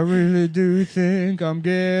 I really do think I'm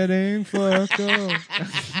getting fucked up.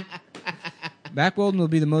 Mack Weldon will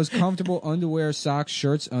be the most comfortable underwear, socks,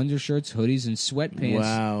 shirts, undershirts, hoodies, and sweatpants,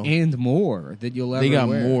 Wow. and more that you'll ever They got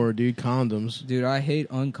wear. more, dude. Condoms. Dude, I hate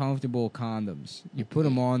uncomfortable condoms. You put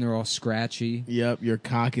them on, they're all scratchy. Yep, your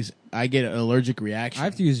cock is. I get an allergic reaction. I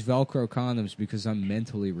have to use Velcro condoms because I'm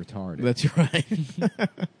mentally retarded. That's right.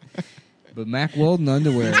 But Mack Weldon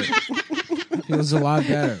underwear feels a lot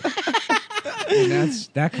better. And that's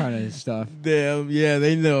that kind of stuff. Damn, yeah,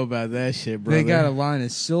 they know about that shit, bro. They got a line of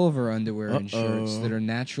silver underwear and shirts Uh-oh. that are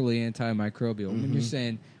naturally antimicrobial. When you're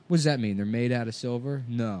saying, what does that mean? They're made out of silver?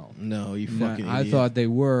 No. No, you No, fucking I idiot. thought they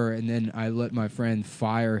were, and then I let my friend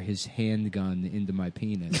fire his handgun into my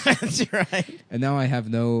penis. That's right. And now I have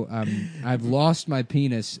no... I've lost my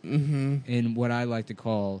penis in what I like to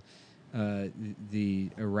call the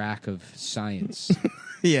Iraq of science.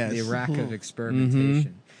 Yes. The Iraq of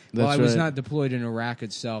experimentation. Well, That's I was right. not deployed in Iraq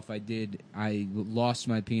itself. I lost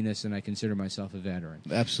my penis, and I consider myself a veteran.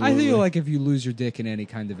 Absolutely. I feel like if you lose your dick in any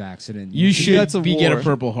kind of accident, you should That's a get a war.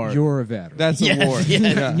 Purple Heart. you're a veteran. That's Yes, a war. yes.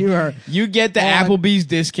 Yeah. you are. You get the On- Applebee's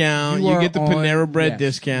discount. You are get the on- Panera Bread yes,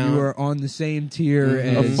 discount. You are on the same tier A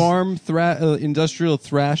as farm industrial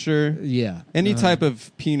thrasher. Yeah. Any type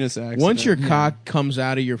of penis accident. Once your cock comes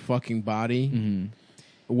out of your fucking body,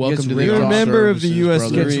 welcome Gets to the ripped You're a off. member of the services, U.S.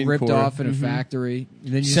 brother. gets Marine ripped Corps. off in a factory.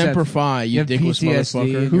 And then you just Semper have, Fi, you have dickless PTSD, motherfucker.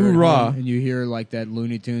 and you're at Hoorah. home, and you hear like that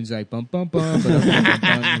Looney Tunes like bum bum bum, bum, bum, bum, bum,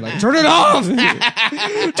 and you're like turn it off,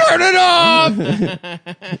 turn it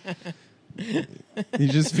off. You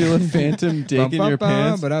just feel a phantom dick in your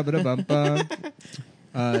pants.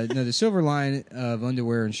 No, the silver line of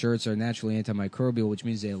underwear and shirts are naturally antimicrobial, which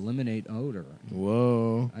means they eliminate odor.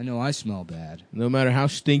 Whoa. I know I smell bad. No matter how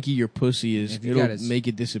stinky your pussy is, If you it'll gotta make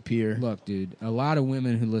it disappear. Look, dude, a lot of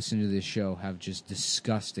women who listen to this show have just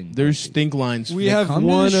disgusting. There's pussies. stink lines. We They have come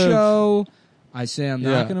one to the of- show. I say I'm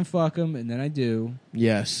Yeah. not going to fuck them, and then I do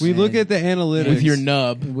Yes. We look at the analytics. with your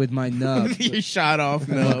nub. with my nub. Your shot off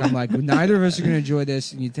Look, nub. I'm like, neither of us are going to enjoy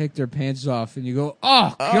this, and you take their pants off, and you go,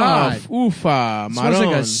 oh, God. Oofa, It smells like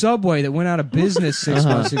maron. a Subway that went out of business 6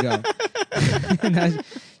 months ago. And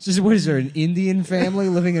what is there, an Indian family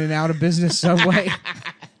living in an out-of-business Subway?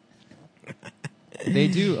 They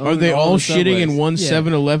do. Are own they all the shitting in subways. one Yeah.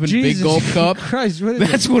 7-Eleven big Jesus gulp cup? Christ, what is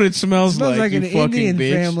That's it? what it smells, It smells like you an fucking Indian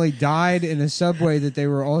bitch. family died in a Subway that they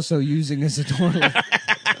were also using as a toilet.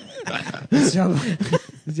 So,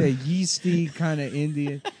 it's a yeasty kind of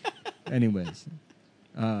Indian. Anyways,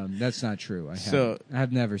 That's not true.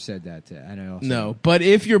 I've never said that. No, but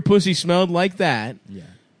if your pussy smelled like that, yeah.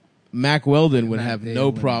 Mack Weldon would have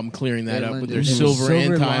no problem clearing that up with their silver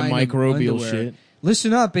antimicrobial shit.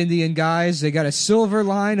 Listen up, Indian guys. They got a silver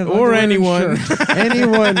line of or underwear anyone, and shirt.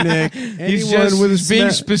 Anyone, Nick. He's Anyone just with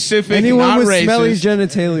being specific, anyone not with racist. smelly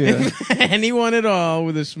genitalia. Anyone at all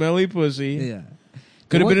with a smelly pussy. Yeah.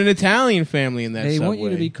 Could have been an Italian family in that They subway. want you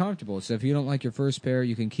to be comfortable. So if you don't like your first pair,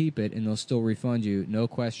 you can keep it, and they'll still refund you. No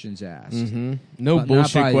questions asked. Mm-hmm. No But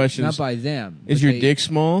bullshit questions. Not by them. Is your dick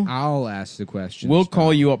small? I'll ask the questions. We'll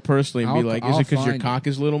call you up personally and be like, is I'll it because your find cock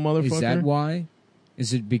is little, motherfucker? Is that why?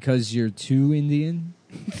 Is it because you're too Indian?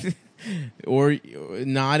 Or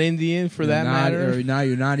not Indian, for that matter? Or now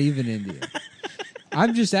you're not even Indian.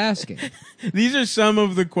 I'm just asking. These are some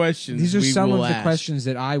of the questions. These are some of ask. the questions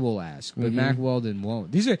that I will ask, but Mack Weldon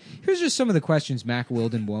won't. Here's just some of the questions Mack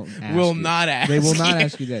Weldon won't ask. Will you. not ask. They will not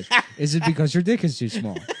ask you this. Is it because your dick is too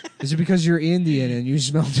small? Is it because you're Indian and you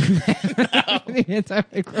smell too bad?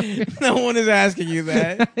 No one is asking you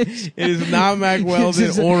that. It is not Mack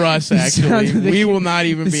Weldon or us, actually. We will not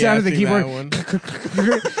even be asking that one.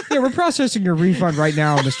 Yeah, we're processing your refund right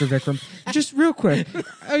now, Mr. Vikram. Just real quick,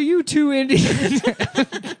 are you too Indian?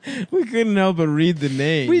 We couldn't help but read the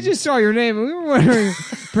name. We just saw your name and we were wondering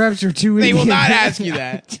perhaps you're too Indian. They will not ask you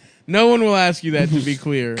that. No one will ask you that, to be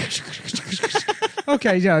clear.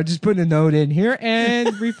 Okay, yeah, just putting a note in here,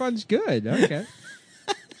 and refund's good. Okay,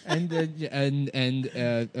 and very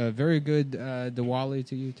good Diwali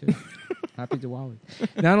to you too. Happy Diwali.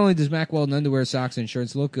 Not only does Mack Weldon underwear, socks, and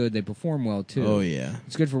shirts look good, they perform well too. Oh yeah,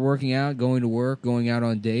 it's good for working out, going to work, going out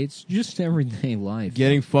on dates, just everyday life.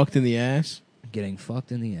 Getting fucked in the ass. Getting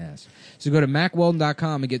fucked in the ass. So go to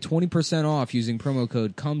MackWeldon.com and get 20% off using promo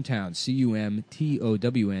code CUMTOWN,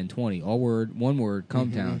 CUMTOWN 20. All word, one word,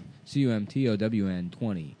 CUMTOWN, CUMTOWN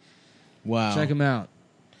 20. Wow. Check them out.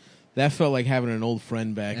 That felt like having an old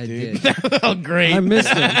friend back, I dude. did. That felt great. I missed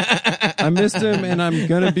them, and I'm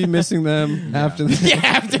gonna be missing them after this. Yeah,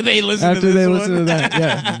 after they listen to this to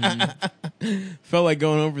that. Yeah. Felt like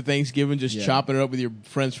going home for Thanksgiving, just chopping it up with your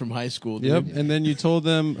friends from high school, dude. Yep. And then you told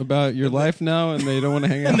them about your life now, and they don't want to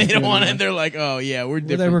hang out. And they with don't you want to. anymore. They're like, oh yeah, we're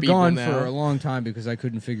different. Well, they were people gone now. for a long time because I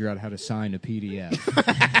couldn't figure out how to sign a PDF.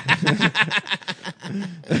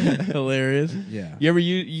 Hilarious. Yeah.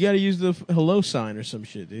 You got to use the hello sign or some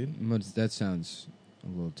shit, dude. That sounds a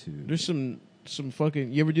little too... There's some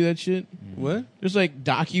fucking. You ever do that shit? What? There's like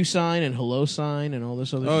DocuSign and hello sign and all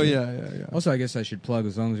this other. Oh shit. yeah. Also, I guess I should plug,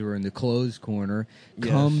 as long as we're in the closed corner, Yes.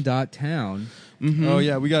 cum.town. Mm-hmm. Oh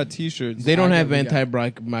yeah, we got T-shirts. They don't I have know we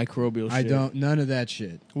got- microbial shit. I don't... None of that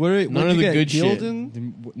shit. None of the good shit.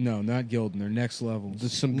 Gildan? No, not Gildan. They're next levels.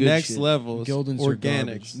 There's some good Next shit. levels. Gildan's are organics.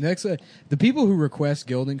 garbage. Next, the people who request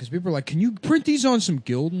Gildan, because people are like, "Can you print these on some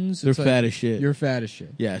Gildans?" They're It's like, fat as shit. You're fat as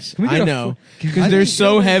shit. Yes, Can we get I a know. fu- Because I they're think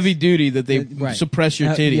so Gildan's- heavy duty that they Right. suppress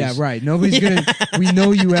your titties. Yeah, right. Nobody's gonna. We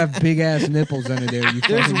know you have big ass nipples under there. You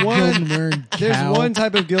There's fucking one- Gildan wearing There's cow. one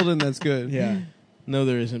type of Gildan that's good. Yeah. No,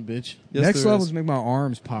 there isn't, bitch. Yes, Next there levels is. make my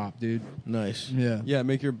arms pop, dude. Nice. Yeah. Yeah,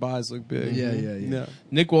 make your buys look big. Yeah.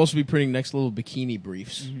 Nick will also be printing next level bikini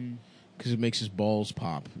briefs because it makes his balls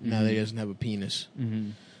pop now that he doesn't have a penis.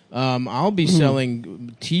 I'll be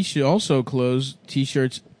selling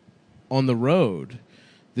t-shirts on the road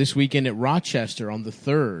this weekend at Rochester on the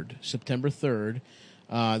 3rd, September 3rd.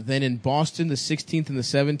 Then in Boston the 16th and the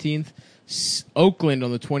 17th, Oakland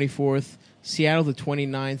on the 24th, Seattle the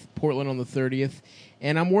 29th, Portland on the 30th.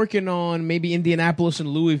 And I'm working on maybe Indianapolis and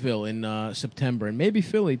Louisville in September, and maybe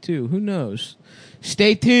Philly too. Who knows?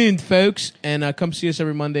 Stay tuned, folks, and come see us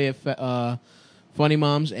every Monday at Funny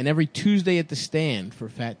Moms, and every Tuesday at the Stand for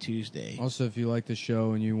Fat Tuesday. Also, if you like the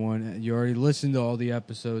show and you already listened to all the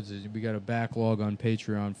episodes, we got a backlog on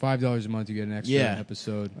Patreon. $5 a month, you get an extra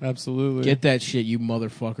episode. Absolutely. Get that shit, you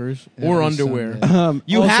motherfuckers, Every or underwear. Sunday.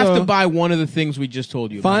 You have also- to buy one of the things we just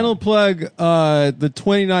told you. Final about. plug, the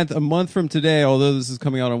 29th, a month from today, although this is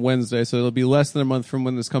coming out on Wednesday, so it'll be less than a month from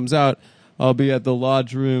when this comes out, I'll be at the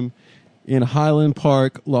Lodge Room in Highland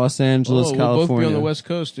Park, Los Angeles, We'll California. both be on the West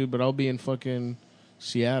Coast, dude, but I'll be in fucking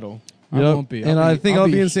Seattle. I Yep. won't be. And I think I'll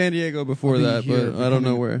be in San San Diego before I'll be that, here but I don't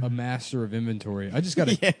know becoming where. A master of inventory. I just got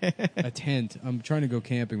a tent. I'm trying to go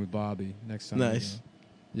camping with Bobby next time. Nice.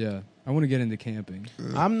 Yeah. I want to get into camping.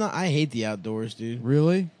 I hate the outdoors, dude.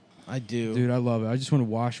 Really? I do. Dude, I love it. I just want to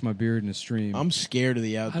wash my beard in a stream. I'm scared of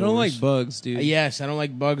the outdoors. I don't like bugs, dude. Yes, I don't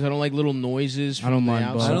like bugs. I don't like little noises. I don't from the mind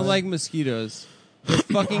bugs. I don't outside. like mosquitoes. They're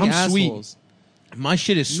fucking I'm sweet. assholes. My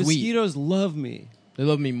shit is sweet. Mosquitoes love me. They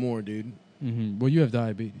love me more, dude. Mm-hmm. Well, you have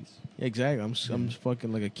diabetes. Exactly. I'm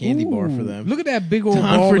fucking like a candy bar for them. Look at that big old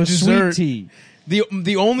Time ball for of dessert. sweet tea.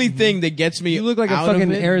 The only thing that gets me You look like a out of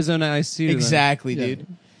fucking it- Arizona iced tea. to them. Exactly, Yeah. dude.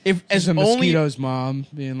 If As as a only mosquito's mom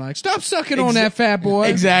being like, "Stop sucking on that fat boy."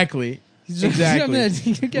 exactly. Exactly.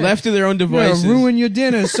 You're Left to their own devices. gonna ruin your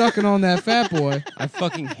dinner sucking on that fat boy. I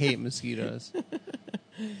fucking hate mosquitoes.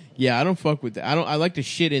 Yeah, I don't fuck with that. I like to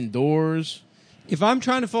shit indoors. If I'm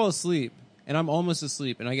trying to fall asleep and I'm almost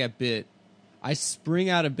asleep and I get bit, I spring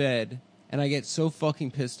out of bed and I get so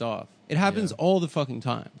fucking pissed off. It happens all the fucking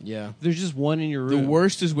time. Yeah. There's just one in your The room.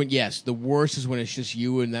 worst is when it's just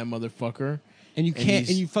you and that motherfucker. And you can't, he's-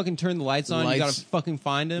 and you fucking turn the lights on. You Lights- gotta fucking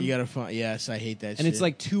find him. You gotta find. Yes, I hate that. and shit. it's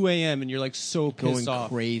like 2 a.m. and you're like so pissed Going off,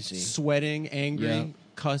 crazy. sweating, angry, Yeah.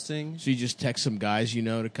 cussing. so you just text some guys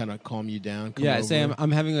to kind of calm you down. Come Yeah, over. say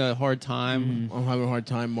I'm having a hard time. I'm having a hard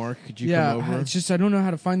time. Mark, could you come over? It's just I don't know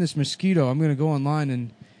how to find this mosquito. I'm gonna go online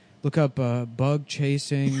and look up bug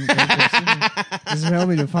chasing. This will help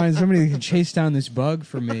me to find somebody who can chase down this bug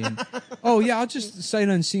for me. And, I'll just sight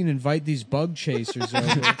unseen invite these bug chasers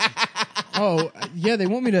over. They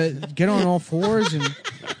want me to get on all fours, and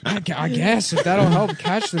I guess if that'll help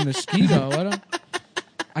catch the mosquito.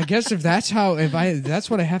 I guess if that's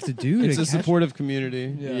what I have to do. It's to a catch supportive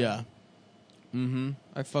community. Yeah.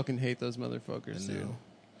 I fucking hate those motherfuckers, dude.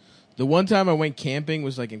 The one time I went camping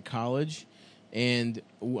was like in college, and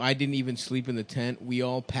I didn't even sleep in the tent. We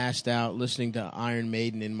all passed out listening to Iron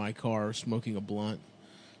Maiden in my car, smoking a blunt.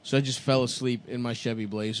 So I just fell asleep in my Chevy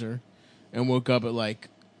Blazer and woke up at like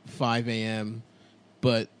 5 a.m.,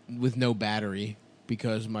 but with no battery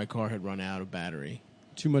because my car had run out of battery.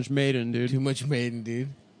 Too much Maiden, dude. Too much Maiden, dude.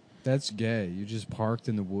 That's gay. You just parked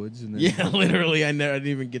in the woods and then Yeah, literally, I didn't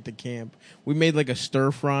even get to camp. We made like a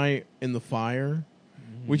stir fry in the fire,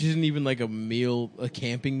 which isn't even like a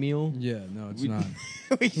camping meal. Yeah, no, it's We- not.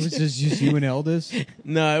 We It was just you and Eldest.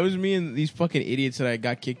 No, it was me and these fucking idiots that I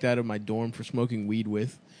got kicked out of my dorm for smoking weed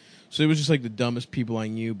with. So it was just like the dumbest people I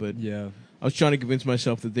knew, but Yeah, I was trying to convince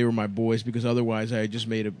myself that they were my boys because otherwise I had just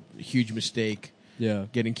made a huge mistake yeah.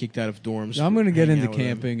 getting kicked out of dorms. I'm for going to get hanging into out with them.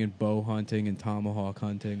 camping and bow hunting and tomahawk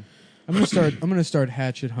hunting. I'm going to start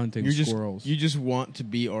hatchet hunting squirrels. You just want to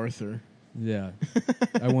be Arthur. Yeah,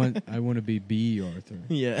 I want to be B. Arthur.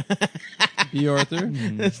 Yeah. B. Arthur.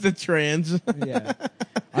 That's the trans. Yeah,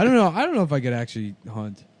 I don't know if I could actually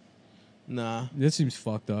hunt. Nah. This seems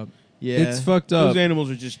fucked up. Yeah. It's fucked up. Those animals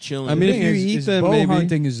are just chilling. I mean, The if thing you is, eat them, bow maybe.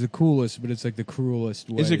 hunting is the coolest, but it's like the cruelest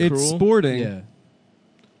way. Is it It's cruel? sporting. Yeah,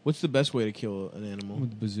 What's the best way to kill an animal? with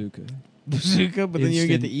the bazooka. Bazooka, but then you don't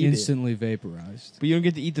get to eat it. instantly vaporized. But you don't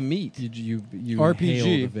get to eat the meat. You RPG. inhale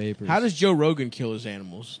the vapors. How does Joe Rogan kill his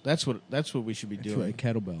animals? That's what we should be That's doing. right,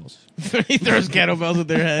 kettlebells? he throws kettlebells at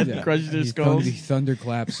their head, Yeah. crushes their He skulls. He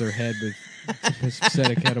thunderclaps their head with a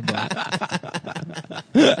set of kettlebells.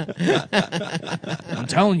 I'm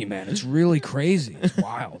telling you, man, it's really crazy. It's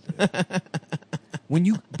wild. When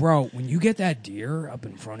you get that deer up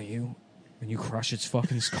in front of you and you crush its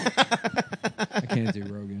fucking skull. I can't do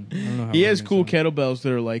Rogan. I don't know how He has Rogan cool sounds. kettlebells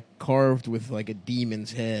that are like carved with like a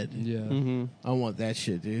demon's head. Yeah. Mm-hmm. I want that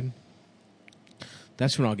shit, dude.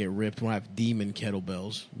 That's when I'll get ripped. When I have demon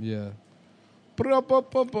kettlebells. Yeah.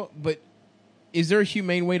 But is there a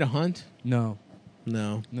humane way to hunt? No,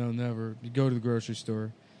 No. never. You go to the grocery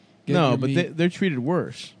store. Get No, your but meat. they're treated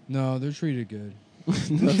worse. No, they're treated good.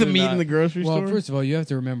 The meat in the grocery Well, store? first of all, you have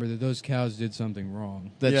to remember that those cows did something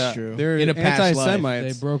wrong. That's Yeah, true. they're in a past life.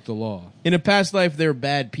 anti-Semites. They broke the law. In a past life, they're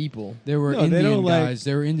bad people. They were No, they Indian don't like- guys.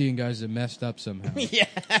 They were Indian guys that messed up somehow. Yeah.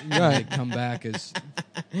 Right. They come back as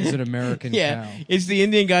an American Yeah. cow. It's the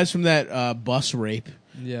Indian guys from that bus rape.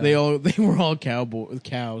 Yeah. They were all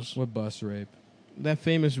cows. What bus rape? That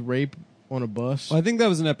famous rape on a bus. Well, I think that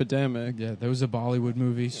was an epidemic. Yeah, there was a Bollywood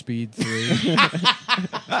movie, Speed 3.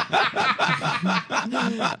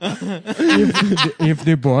 if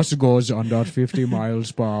the bus goes under 50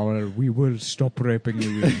 miles per hour, we will stop raping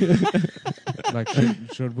you. Like,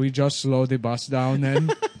 should we just slow the bus down then?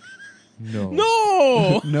 No.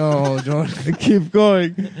 No. No, don't. Keep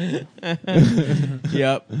going.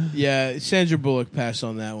 Yep. Yeah. Sandra Bullock passed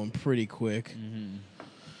on that one pretty quick.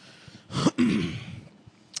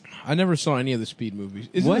 I never saw any of the Speed movies.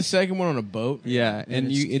 Isn't What? the second one on a boat? Yeah,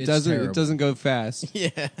 and it's it terrible. doesn't go fast, Yeah.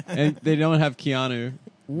 and they don't have Keanu.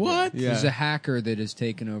 What? Yeah. There's a hacker that has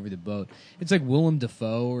taken over the boat. It's like Willem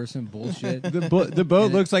Dafoe or some bullshit. The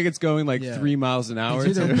boat looks like it's going like Yeah. 3 miles an hour.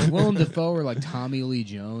 It's either too. Willem Dafoe or like Tommy Lee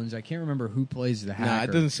Jones. I can't remember who plays the hacker. Nah,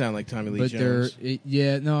 it doesn't sound like Tommy Lee but Jones.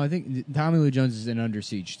 I think Tommy Lee Jones is in Under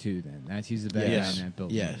Siege too. Then he's the bad guy in that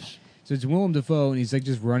building. Yes. So it's Willem Dafoe, and he's like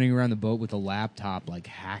just running around the boat with a laptop, like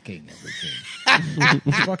hacking everything.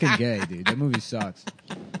 It's fucking gay, dude. That movie sucks.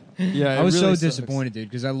 Yeah, I was really so sucks. disappointed, dude,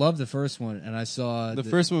 because I loved the first one, and I saw The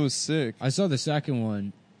first one was sick. I saw the second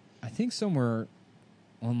one, I think somewhere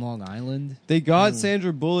on Long Island. They got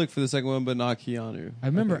Sandra Bullock for the second one, but not Keanu. I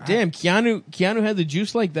remember. Damn, Keanu had the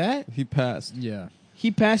juice like that? He passed. Yeah.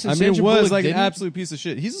 He passed and I mean, it Sandra was Bullock like an didn't? absolute piece of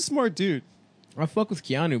shit. He's a smart dude. I fuck with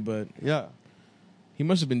Keanu, but Yeah. he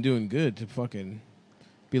must have been doing good to fucking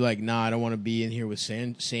be like, nah, I don't want to be in here with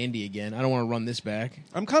Sandy again. I don't want to run this back.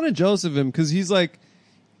 I'm kind of jealous of him because he's like,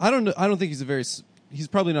 I don't know. I don't think he's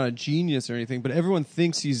probably not a genius or anything, but everyone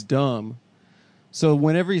thinks he's dumb. So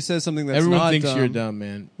whenever he says something that's Everyone not thinks dumb, you're dumb,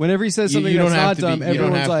 man. Whenever he says something You that's don't have not to dumb, be. You don't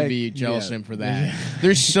everyone's have like, to be jealous of yeah. him for that.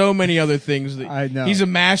 There's so many other things that I know. He's a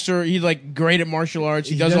master. He's like great at martial arts.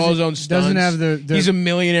 He does all his own stunts. Doesn't have the He's a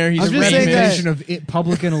millionaire. He's I'm a just saying reputation of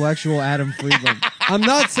public intellectual Adam Friedland. I'm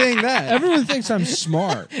not saying that. Everyone thinks I'm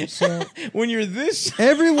smart. So when you're this.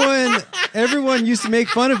 Everyone used to make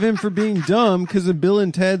fun of him for being dumb because of Bill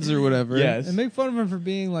and Ted's or whatever. Yes. and make fun of him for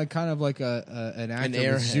being like kind of like an actor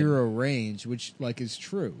airhead. with zero range, which like is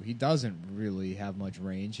true. He doesn't really have much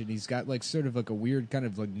range, and he's got like sort of like a weird kind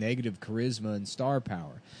of like negative charisma and star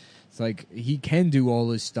power. It's like he can do all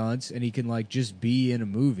his stunts and he can like just be in a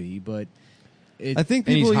movie, but I think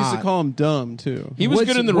And he's people used to hot. call him dumb too. He was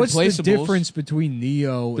good in the What's Replaceables. the difference between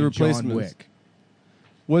Neo The and John Replacements. Wick?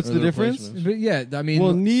 What's Or the the difference? Replacements. But yeah, I mean,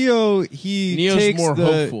 Well, Neo's Neo's more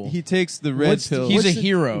hopeful. He takes the red pill. He's a what's the-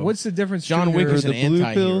 hero. What's the difference? John between Wick their- is an the blue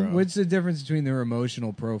anti-hero. pill? What's the difference between their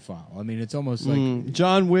emotional profile? I mean, it's almost like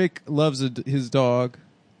John Wick loves his dog.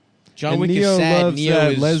 John and Wick Neo is sad. loves Neo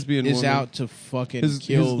that is, lesbian is woman. out to fucking His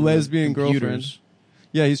kill lesbian computers. girlfriend.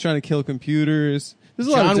 Yeah, he's trying to kill computers. There's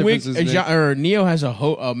a lot of John Wick differences. Nick. or Neo has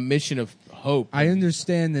a mission of hope. I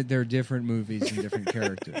understand that they're different movies and different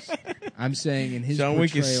characters. I'm saying in his John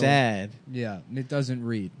Wick is portrayal- sad. Yeah, it doesn't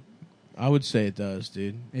read. I would say it does,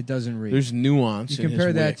 dude. It doesn't read. There's nuance. you in compare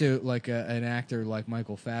his that wick. to like an actor like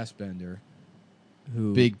Michael Fassbender,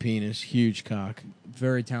 who big penis, huge cock.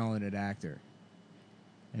 very talented actor,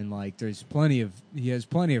 and like he has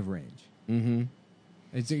plenty of range. Mm-hmm.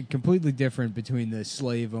 It's completely different between the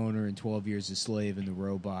slave owner in 12 Years a Slave and the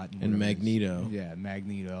robot And whatever it is. Magneto. Yeah,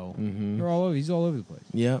 Magneto. Mhm. They're all over. He's all over the place.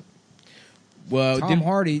 Yep. Well, Tom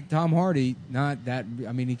Hardy, not that.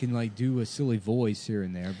 I mean, he can like do a silly voice here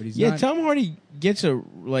and there, but he's yeah, not. Tom Hardy gets a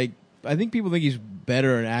like. I think people think he's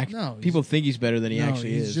better at acting. No, he's- people think he's better than he no,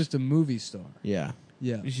 actually he's is. just a movie star. yeah,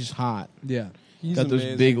 Yeah, he's just hot. yeah. He's Got those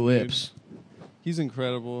amazing, big dude. lips. He's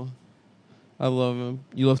incredible. I love him.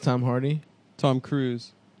 You love Tom Hardy? Tom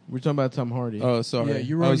Cruise. We're talking about Tom Hardy. Oh, sorry. Yeah,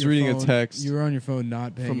 you were I on was your reading phone, a text. You were on your phone,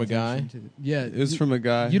 not paying From a guy? attention to yeah, It was from a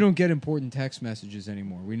guy. You don't get important text messages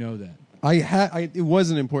anymore. We know that. It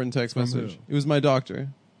was an important text From message. who? It was my doctor.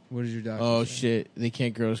 What does your doctor? Oh say? shit! They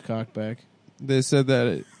can't grow his cock back. They said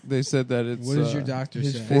that. They said that it's. What does your doctor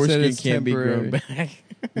His say? They said foreskin it's can't be grown temporary. back.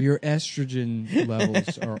 Your estrogen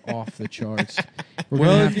levels are off the charts. We're Well,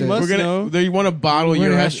 gonna if have you to- must We're gonna. know. They want to bottle We're your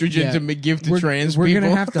gonna have- estrogen yeah. to give to we're, trans we're people.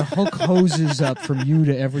 gonna have to hook hoses up from you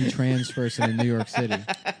to every trans person in New York City,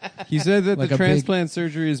 He said that Like the a big- transplant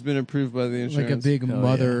surgery has been approved by the insurance. like a big Hell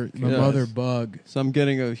mother, yeah. a Yes. mother bug. So I'm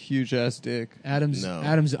getting a huge ass dick. Adam's No.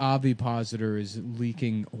 ovipositor is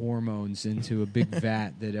leaking hormones into a big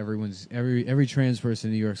vat that every trans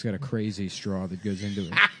person in New York's got a crazy straw that goes into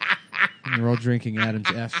it. And they're all drinking Adam's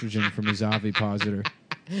estrogen from his ovipositor.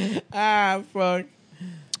 Ah, fuck.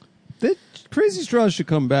 That crazy straws should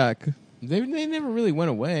come back. They never really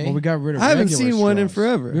went away. Well, we got rid of. I haven't regular seen one in straws.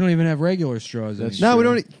 forever. We don't even have regular straws. That's anymore.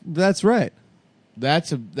 No, we don't. That's right.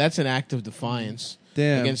 That's an act of defiance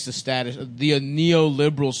Damn. against the status, the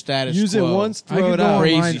neoliberal status. Use it quo. once, I throw could it go out.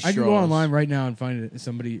 Crazy online. I could go straws. online right now and find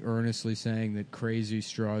somebody earnestly saying that crazy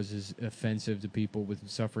straws is offensive to people with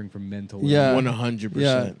suffering from mental. Yeah. illness. 100%.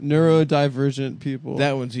 Yeah, neurodivergent people.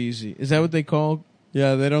 That one's easy. Is that what they call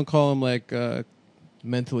yeah, they don't call them like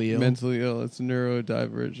mentally ill? mentally ill. It's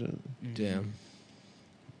neurodivergent. Damn.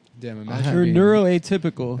 Damn, I imagine You're being,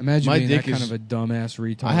 neuroatypical. imagine My being that dick kind is- of a dumbass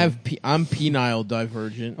retard. I'm penile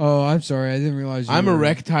divergent. Oh, I'm sorry. I didn't realize. I'm were,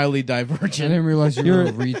 erectilely I divergent. didn't realize you were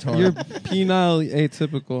a retard. You're penile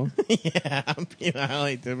atypical. Yeah, I'm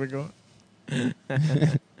penile typical.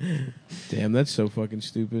 Damn, that's so fucking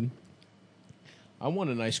stupid. I want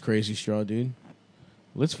a nice crazy straw, dude.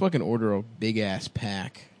 Let's fucking order a big ass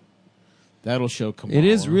pack. That'll show Kamala. It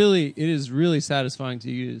is really satisfying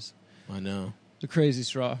to use. I know. The crazy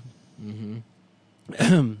straw.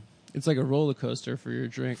 Mm-hmm. It's like a roller coaster for your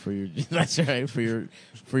drink. For your, that's right. For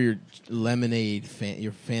your lemonade,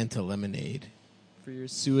 your Fanta lemonade. For for your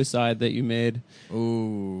suicide that you made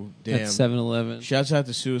Ooh, damn. at 7-Eleven. Shouts out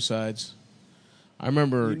to suicides. I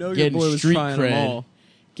remember You know your getting boy was street trying 'em cred. all.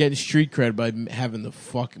 Getting street cred by having the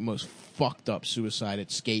most fucked up suicide at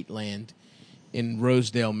Skateland in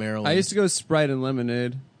Rosedale, Maryland. I used to go Sprite and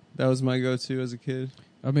lemonade. That was my go-to as a kid.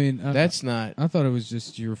 I mean, That's not. I thought it was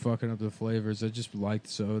just you were fucking up the flavors. I just liked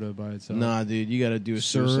soda by itself. Nah, dude. You got to do a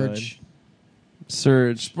suicide. Surge.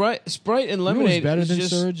 Surge. Sprite and You know lemonade. what's better is than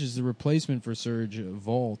just, Surge is the replacement for Surge,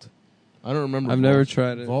 Vault. I don't remember. I've never Vault.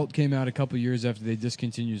 tried it. Vault came out a couple years after they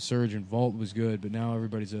discontinued Surge, and Vault was good, but now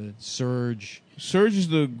everybody's a Surge. Surge is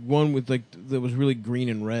the one with like that was really green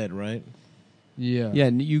and red, right? Yeah. Yeah,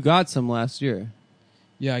 you got some last year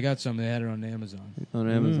Yeah, I got some. They had it on Amazon. on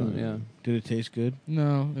Amazon. Yeah, Did it taste good?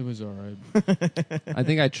 No, it was all right. I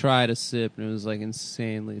think I tried a sip and it was like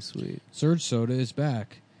insanely sweet. Surge Soda is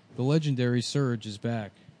back. The legendary Surge is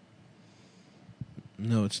back.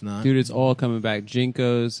 No, it's not. Dude, it's all coming back.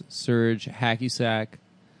 Jinkos, Surge, Hacky Sack.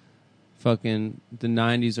 Fucking the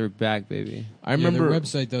 90s are back, baby. I remember, their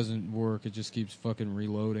website doesn't work. It just keeps fucking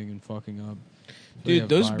reloading and fucking up. They dude. have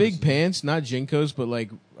Those viruses. big pants, not Jinkos, but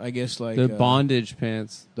like I guess like The bondage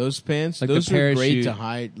pants. those pants. like the those are great parachute. to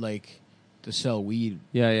hide, like to sell weed.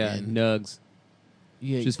 Yeah, And- nugs.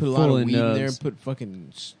 Yeah, you Just put a lot full of of weed in there. nubs. And put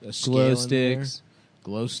fucking a scale Glow in sticks, there.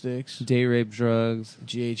 Glow sticks, date rape drugs.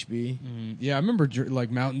 GHB. Yeah, I remember like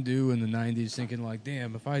Mountain Dew in the 90s thinking like,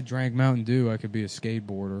 damn, if I drank Mountain Dew, I could be a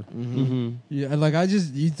skateboarder. Mm-hmm. Yeah, like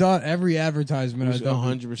you thought every advertisement It was I thought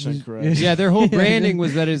 100% correct. Yeah, their whole branding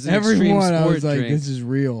was that it's an extreme Everyone, I sport was like, drink. this is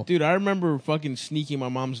real. Dude, I remember fucking sneaking my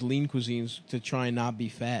mom's lean cuisines to try and not be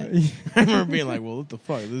fat. I remember being like, "Well, what the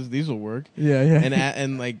fuck? These will work." Yeah, yeah.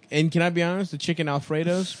 And can I be honest? The chicken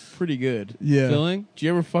Alfredo's pretty good. yeah. Filling? Do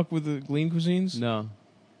you ever fuck with the lean cuisines? No,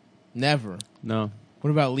 Never. no.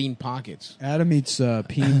 What about lean pockets? Adam eats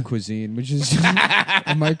peen cuisine, which is a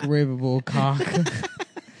microwavable cock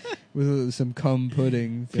with some cum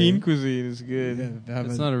pudding. thing. cuisine is good. Yeah,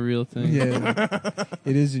 That's not a real thing. Yeah,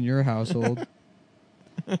 it is in your household.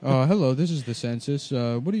 Hello, this is the census.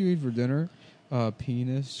 What do you eat for dinner?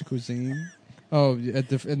 Penis cuisine. Oh, and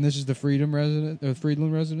this is the Friedland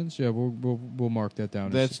residence. Yeah, we'll mark that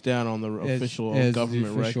down. That's down on the official as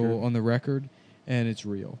government the official record. on the record, and it's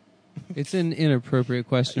real. It's an inappropriate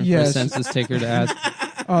question for Yes. a census taker to ask.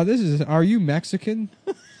 Are you Mexican?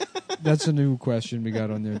 That's a new question we got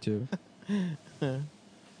on there too.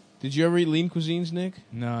 Did you ever eat lean cuisines, Nick?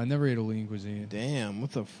 No, I never ate a lean cuisine. Damn,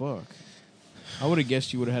 what the fuck? I would have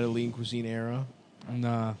guessed you would have had a lean cuisine era.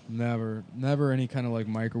 Nah, never any kind of like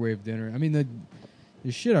microwave dinner. I mean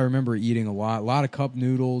the shit I remember eating a lot of cup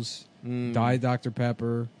noodles, Diet Dr.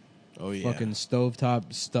 Pepper, Oh yeah. fucking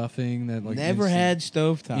stovetop stuffing that like Never had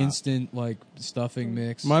stovetop. instant like stuffing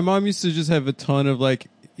mix. My mom used to just have a ton of like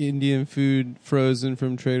Indian food frozen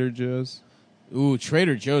from Trader Joe's. Ooh,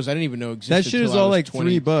 Trader Joe's. I didn't even know existed. That shit is till I all was like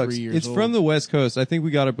 $3. years It's old. from the West Coast. I think we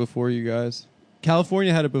got it before you guys.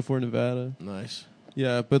 California had it before Nevada. Nice.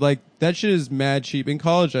 Yeah, but like that shit is mad cheap. In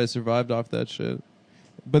college, I survived off that shit.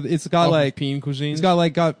 But it's got Off like of peen cuisines. it's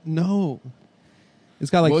got no. It's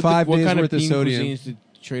got like 5 what days kind worth of peen sodium. cuisines did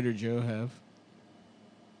Trader Joe have?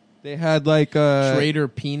 They had like Trader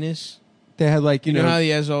Penis. they had like You know how he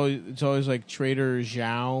has always. It's always like Trader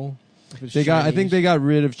Zhao. if it's they got. I Chinese. think they got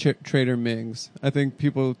rid of Trader Ming's. I think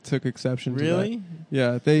people took exception to that. Really.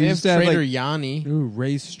 Yeah, They they have used to have Trader like Yanni. Ooh,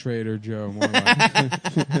 race trader Joe. More like.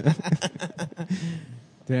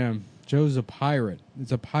 Damn, Joe's a pirate.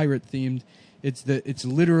 It's a pirate themed. It's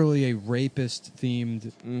literally a rapist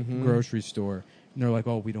themed grocery store. And they're like,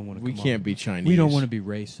 oh, we don't want to. We can't be Chinese. We don't want to be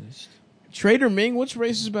racist. Trader Ming. What's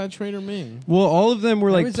racist about Trader Ming? well, all of them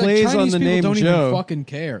were like It's plays on Chinese the people name don't Joe. even fucking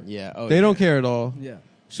care. Yeah. Oh, They yeah. don't care at all. Yeah.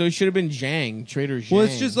 So it should have been Zhang. Trader Zhang. Well,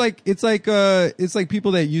 it's just like it's like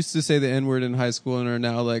people that used to say the N word in high school and are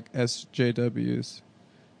now like SJWs.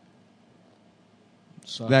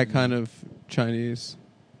 That kind of Chinese,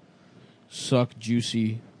 suck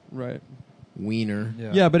juicy right? wiener.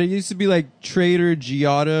 Yeah, but it used to be like Trader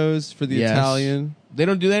Giotto's for the Yes. Italian. They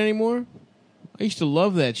don't do that anymore. I used to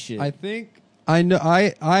love that shit. I think I know.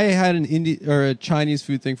 I had an Indian or a Chinese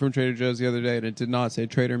food thing from Trader Joe's the other day, and it did not say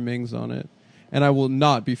Trader Ming's on it. And I will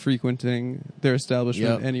not be frequenting their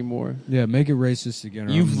establishment Yep. anymore. Yeah, make it racist again.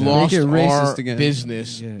 or You've I'm lost Make it racist our again.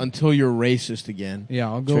 business Yeah. until you're racist again. Yeah,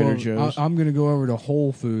 I'll go. Trader Over, Joe's. I'm going to go over to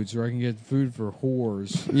Whole Foods where I can get food for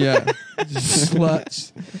whores. Yeah,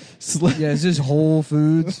 Sluts. Yeah, is this Whole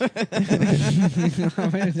Foods?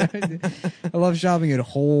 I love shopping at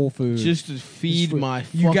Whole Foods. Just to feed For- my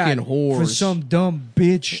you got fucking whores. for some dumb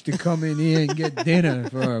bitch to come in here and get dinner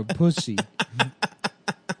for a pussy.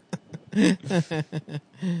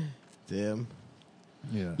 Damn.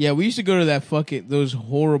 Yeah, we used to go to that those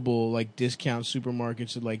horrible like discount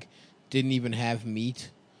supermarkets that like didn't even have meat.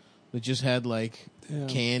 That just had like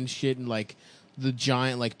canned shit and like the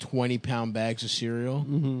giant like 20-pound bags of cereal.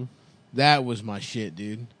 Mm-hmm. That was my shit,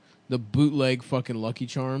 dude. The bootleg fucking Lucky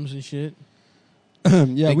Charms and shit.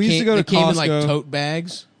 We used to go to came in Costco like tote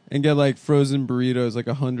bags. and get like frozen burritos, like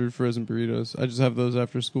 100 frozen burritos. I just have those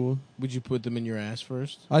after school. Would you put them in your ass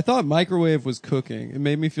first? I thought microwave was cooking. It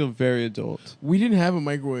made me feel very adult. We didn't have a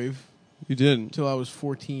microwave You didn't? until I was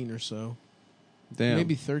 14 or so. Damn.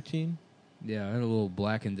 Maybe 13. Yeah, I had a little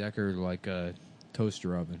Black & Decker like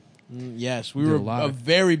toaster oven. Yes, we Did were a lot a of-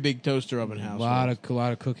 very big toaster oven A house. lot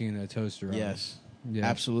of cooking in that toaster oven. Yes. Yeah.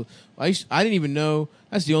 Absolutely. I didn't even know.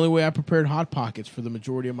 That's the only way I prepared Hot Pockets for the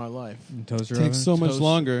majority of my life. Toaster It oven. takes so much Toast.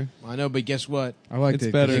 longer. I know, but guess what? I liked It's it.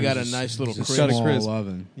 'cause better. it They got was a nice little it was crisp. a small Crisp.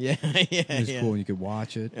 oven. Yeah, It was yeah. cool, and you could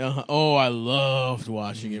watch it. Oh, I loved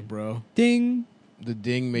watching it, bro. Ding. The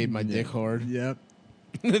ding made my dick hard. Yep.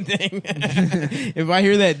 The ding. If I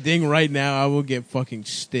hear that ding right now, I will get fucking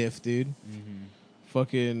stiff, dude. Mm-hmm.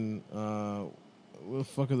 Fucking. What the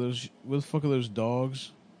fuck are those? What the fuck are those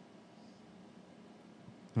dogs?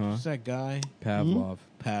 Huh? What's that guy? Pavlov.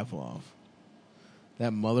 Pavlov.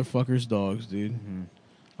 That motherfucker's dogs, dude. Mm-hmm.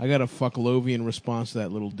 I got a fucklovian response to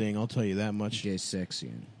that little ding. I'll tell you that much.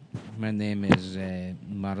 Gesexian. My name is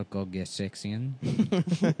Marco Gesexian.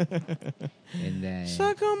 And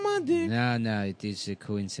Suck on my dick. no, it is a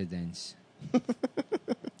coincidence.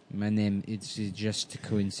 My name, it's just a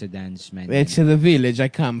coincidence. My name. It's the village I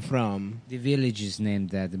come from. The village is named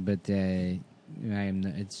that, but I am.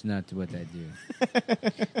 It's not what I do.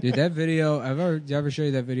 Dude, that video. Did I ever show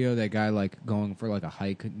you that video? Of that guy like going for like a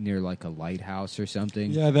hike near like a lighthouse or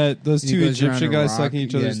something. Yeah, those He two goes around Egyptian a guys rock, sucking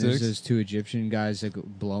each yeah, other's and there's dicks. those two Egyptian guys like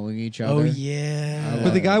blowing each other. Oh yeah.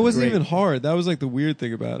 But the guy wasn't Great. even hard. That was like the weird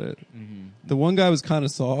thing about it. Mm-hmm. The one guy was kind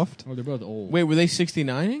of soft. Oh, they're both old. Wait, were they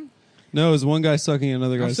 69ing? No, it was one guy sucking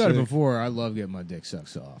another I've guy's said it dick. before. I love getting my dick sucked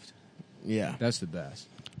soft. Yeah. That's the best.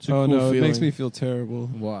 It's a Oh cool no, it makes feeling. me feel terrible.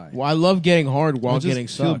 Why? Well, I love getting hard while I just getting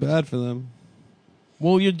feel sucked. bad for them.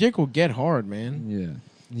 Well, your dick will get hard, man. Yeah.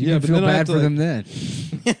 You Yeah, can but feel then I have bad to, for like- them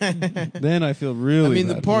then. Then I feel really. I mean,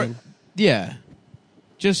 bad the for part, them. yeah,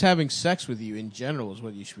 just having sex with you in general is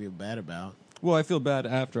what you should feel bad about. Well, I feel bad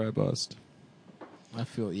after I bust, I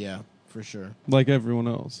feel, yeah, for sure. like everyone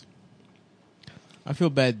else. I feel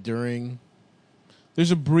bad during.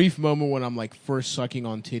 There's a brief moment when I'm like first sucking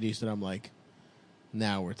on titties that I'm like,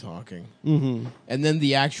 now we're talking. Mm-hmm. And then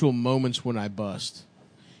the actual moments when I bust.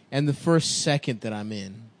 And the first second that I'm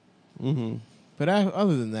in. Mm-hmm. But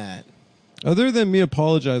other than that, Other than me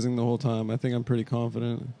apologizing the whole time, I think I'm pretty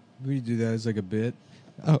confident. We do that as like a bit.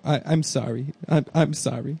 Oh, I'm sorry. I'm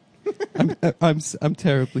sorry. I'm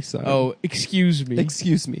terribly sorry. oh, excuse me.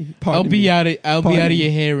 excuse me. I'll Pardon be me. out of Pardon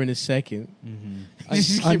your hair in a second.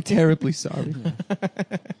 I'm terribly sorry.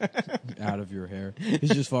 Out of your hair.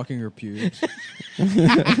 He's just fucking her pubes.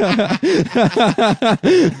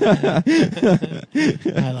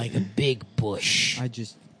 I like a big bush.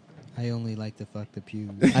 I only like to fuck the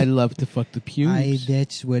pubes. I love to fuck the pubes.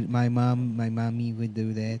 That's what my mommy would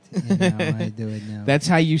do that, and now I do it now. That's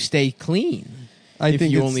how you stay clean. I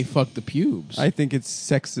think you it's- only fuck the pubes. I think it's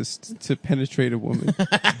sexist to penetrate a woman.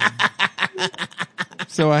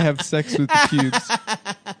 So I have sex with the pubes.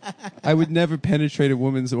 I would never penetrate a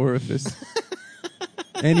woman's orifice.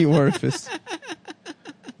 Any orifice.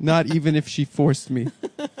 Not even if she forced me.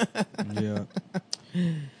 Yeah.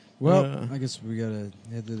 Well, I guess we gotta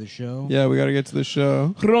head to the show. Yeah, we got to get to the show.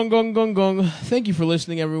 Gong, gong, gong, gong. Thank you for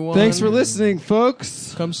listening, everyone. Thanks for listening,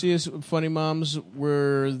 folks. Come see us at Funny Moms.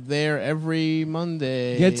 We're there every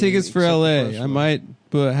Monday. Get tickets for except the LA. first I one. might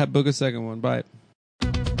book a second one. Bye.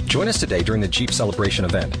 Join us today during the Jeep Celebration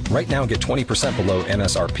event. Right now, get 20% below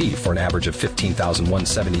MSRP for an average of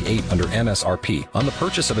 $15,178 under MSRP on the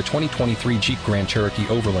purchase of a 2023 Jeep Grand Cherokee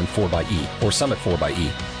Overland 4xE or Summit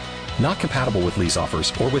 4xE. Not compatible with lease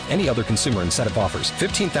offers or with any other consumer incentive offers.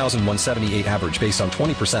 $15,178 average based on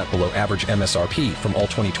 20% below average MSRP from all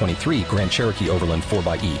 2023 Grand Cherokee Overland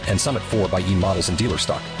 4xE and Summit 4xE models in dealer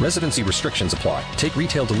stock. Residency restrictions apply. Take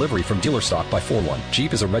retail delivery from dealer stock by 4/1.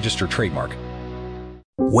 Jeep is a registered trademark.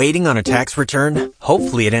 Waiting on a tax return?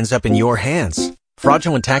 Hopefully it ends up in your hands.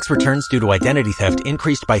 Fraudulent tax returns due to identity theft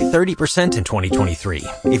increased by 30% in 2023.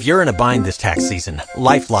 If you're in a bind this tax season,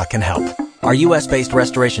 LifeLock can help. Our U.S.-based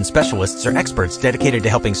restoration specialists are experts dedicated to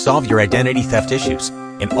helping solve your identity theft issues.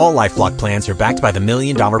 And all LifeLock plans are backed by the $1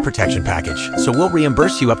 Million Protection Package. So we'll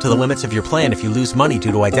reimburse you up to the limits of your plan if you lose money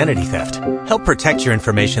due to identity theft. Help protect your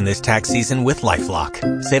information this tax season with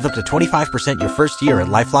LifeLock. Save up to 25% your first year at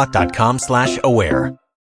LifeLock.com/aware.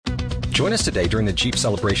 Join us today during the Jeep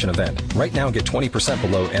Celebration event. Right now, get 20%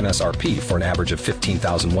 below MSRP for an average of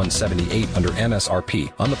 $15,178 under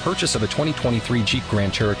MSRP on the purchase of a 2023 Jeep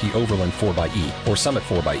Grand Cherokee Overland 4xE or Summit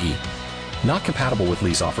 4xE. Not compatible with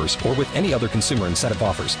lease offers or with any other consumer incentive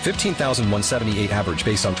offers. $15,178 average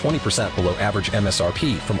based on 20% below average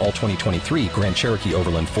MSRP from all 2023 Grand Cherokee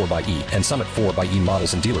Overland 4xE and Summit 4xE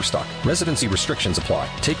models in dealer stock. Residency restrictions apply.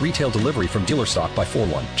 Take retail delivery from dealer stock by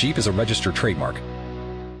 4/1. Jeep is a registered trademark.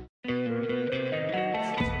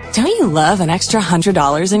 Don't you love an extra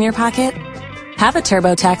 $100 in your pocket? Have a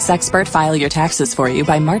TurboTax expert file your taxes for you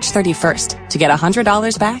by March 31st to get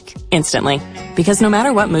 $100 back instantly. Because no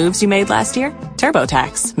matter what moves you made last year,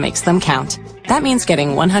 TurboTax makes them count. That means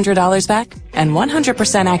getting $100 back and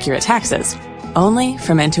 100% accurate taxes only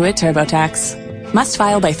from Intuit TurboTax. Must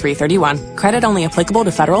file by 3/31. Credit only applicable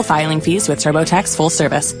to federal filing fees with TurboTax full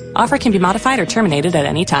service. Offer can be modified or terminated at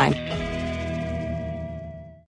any time.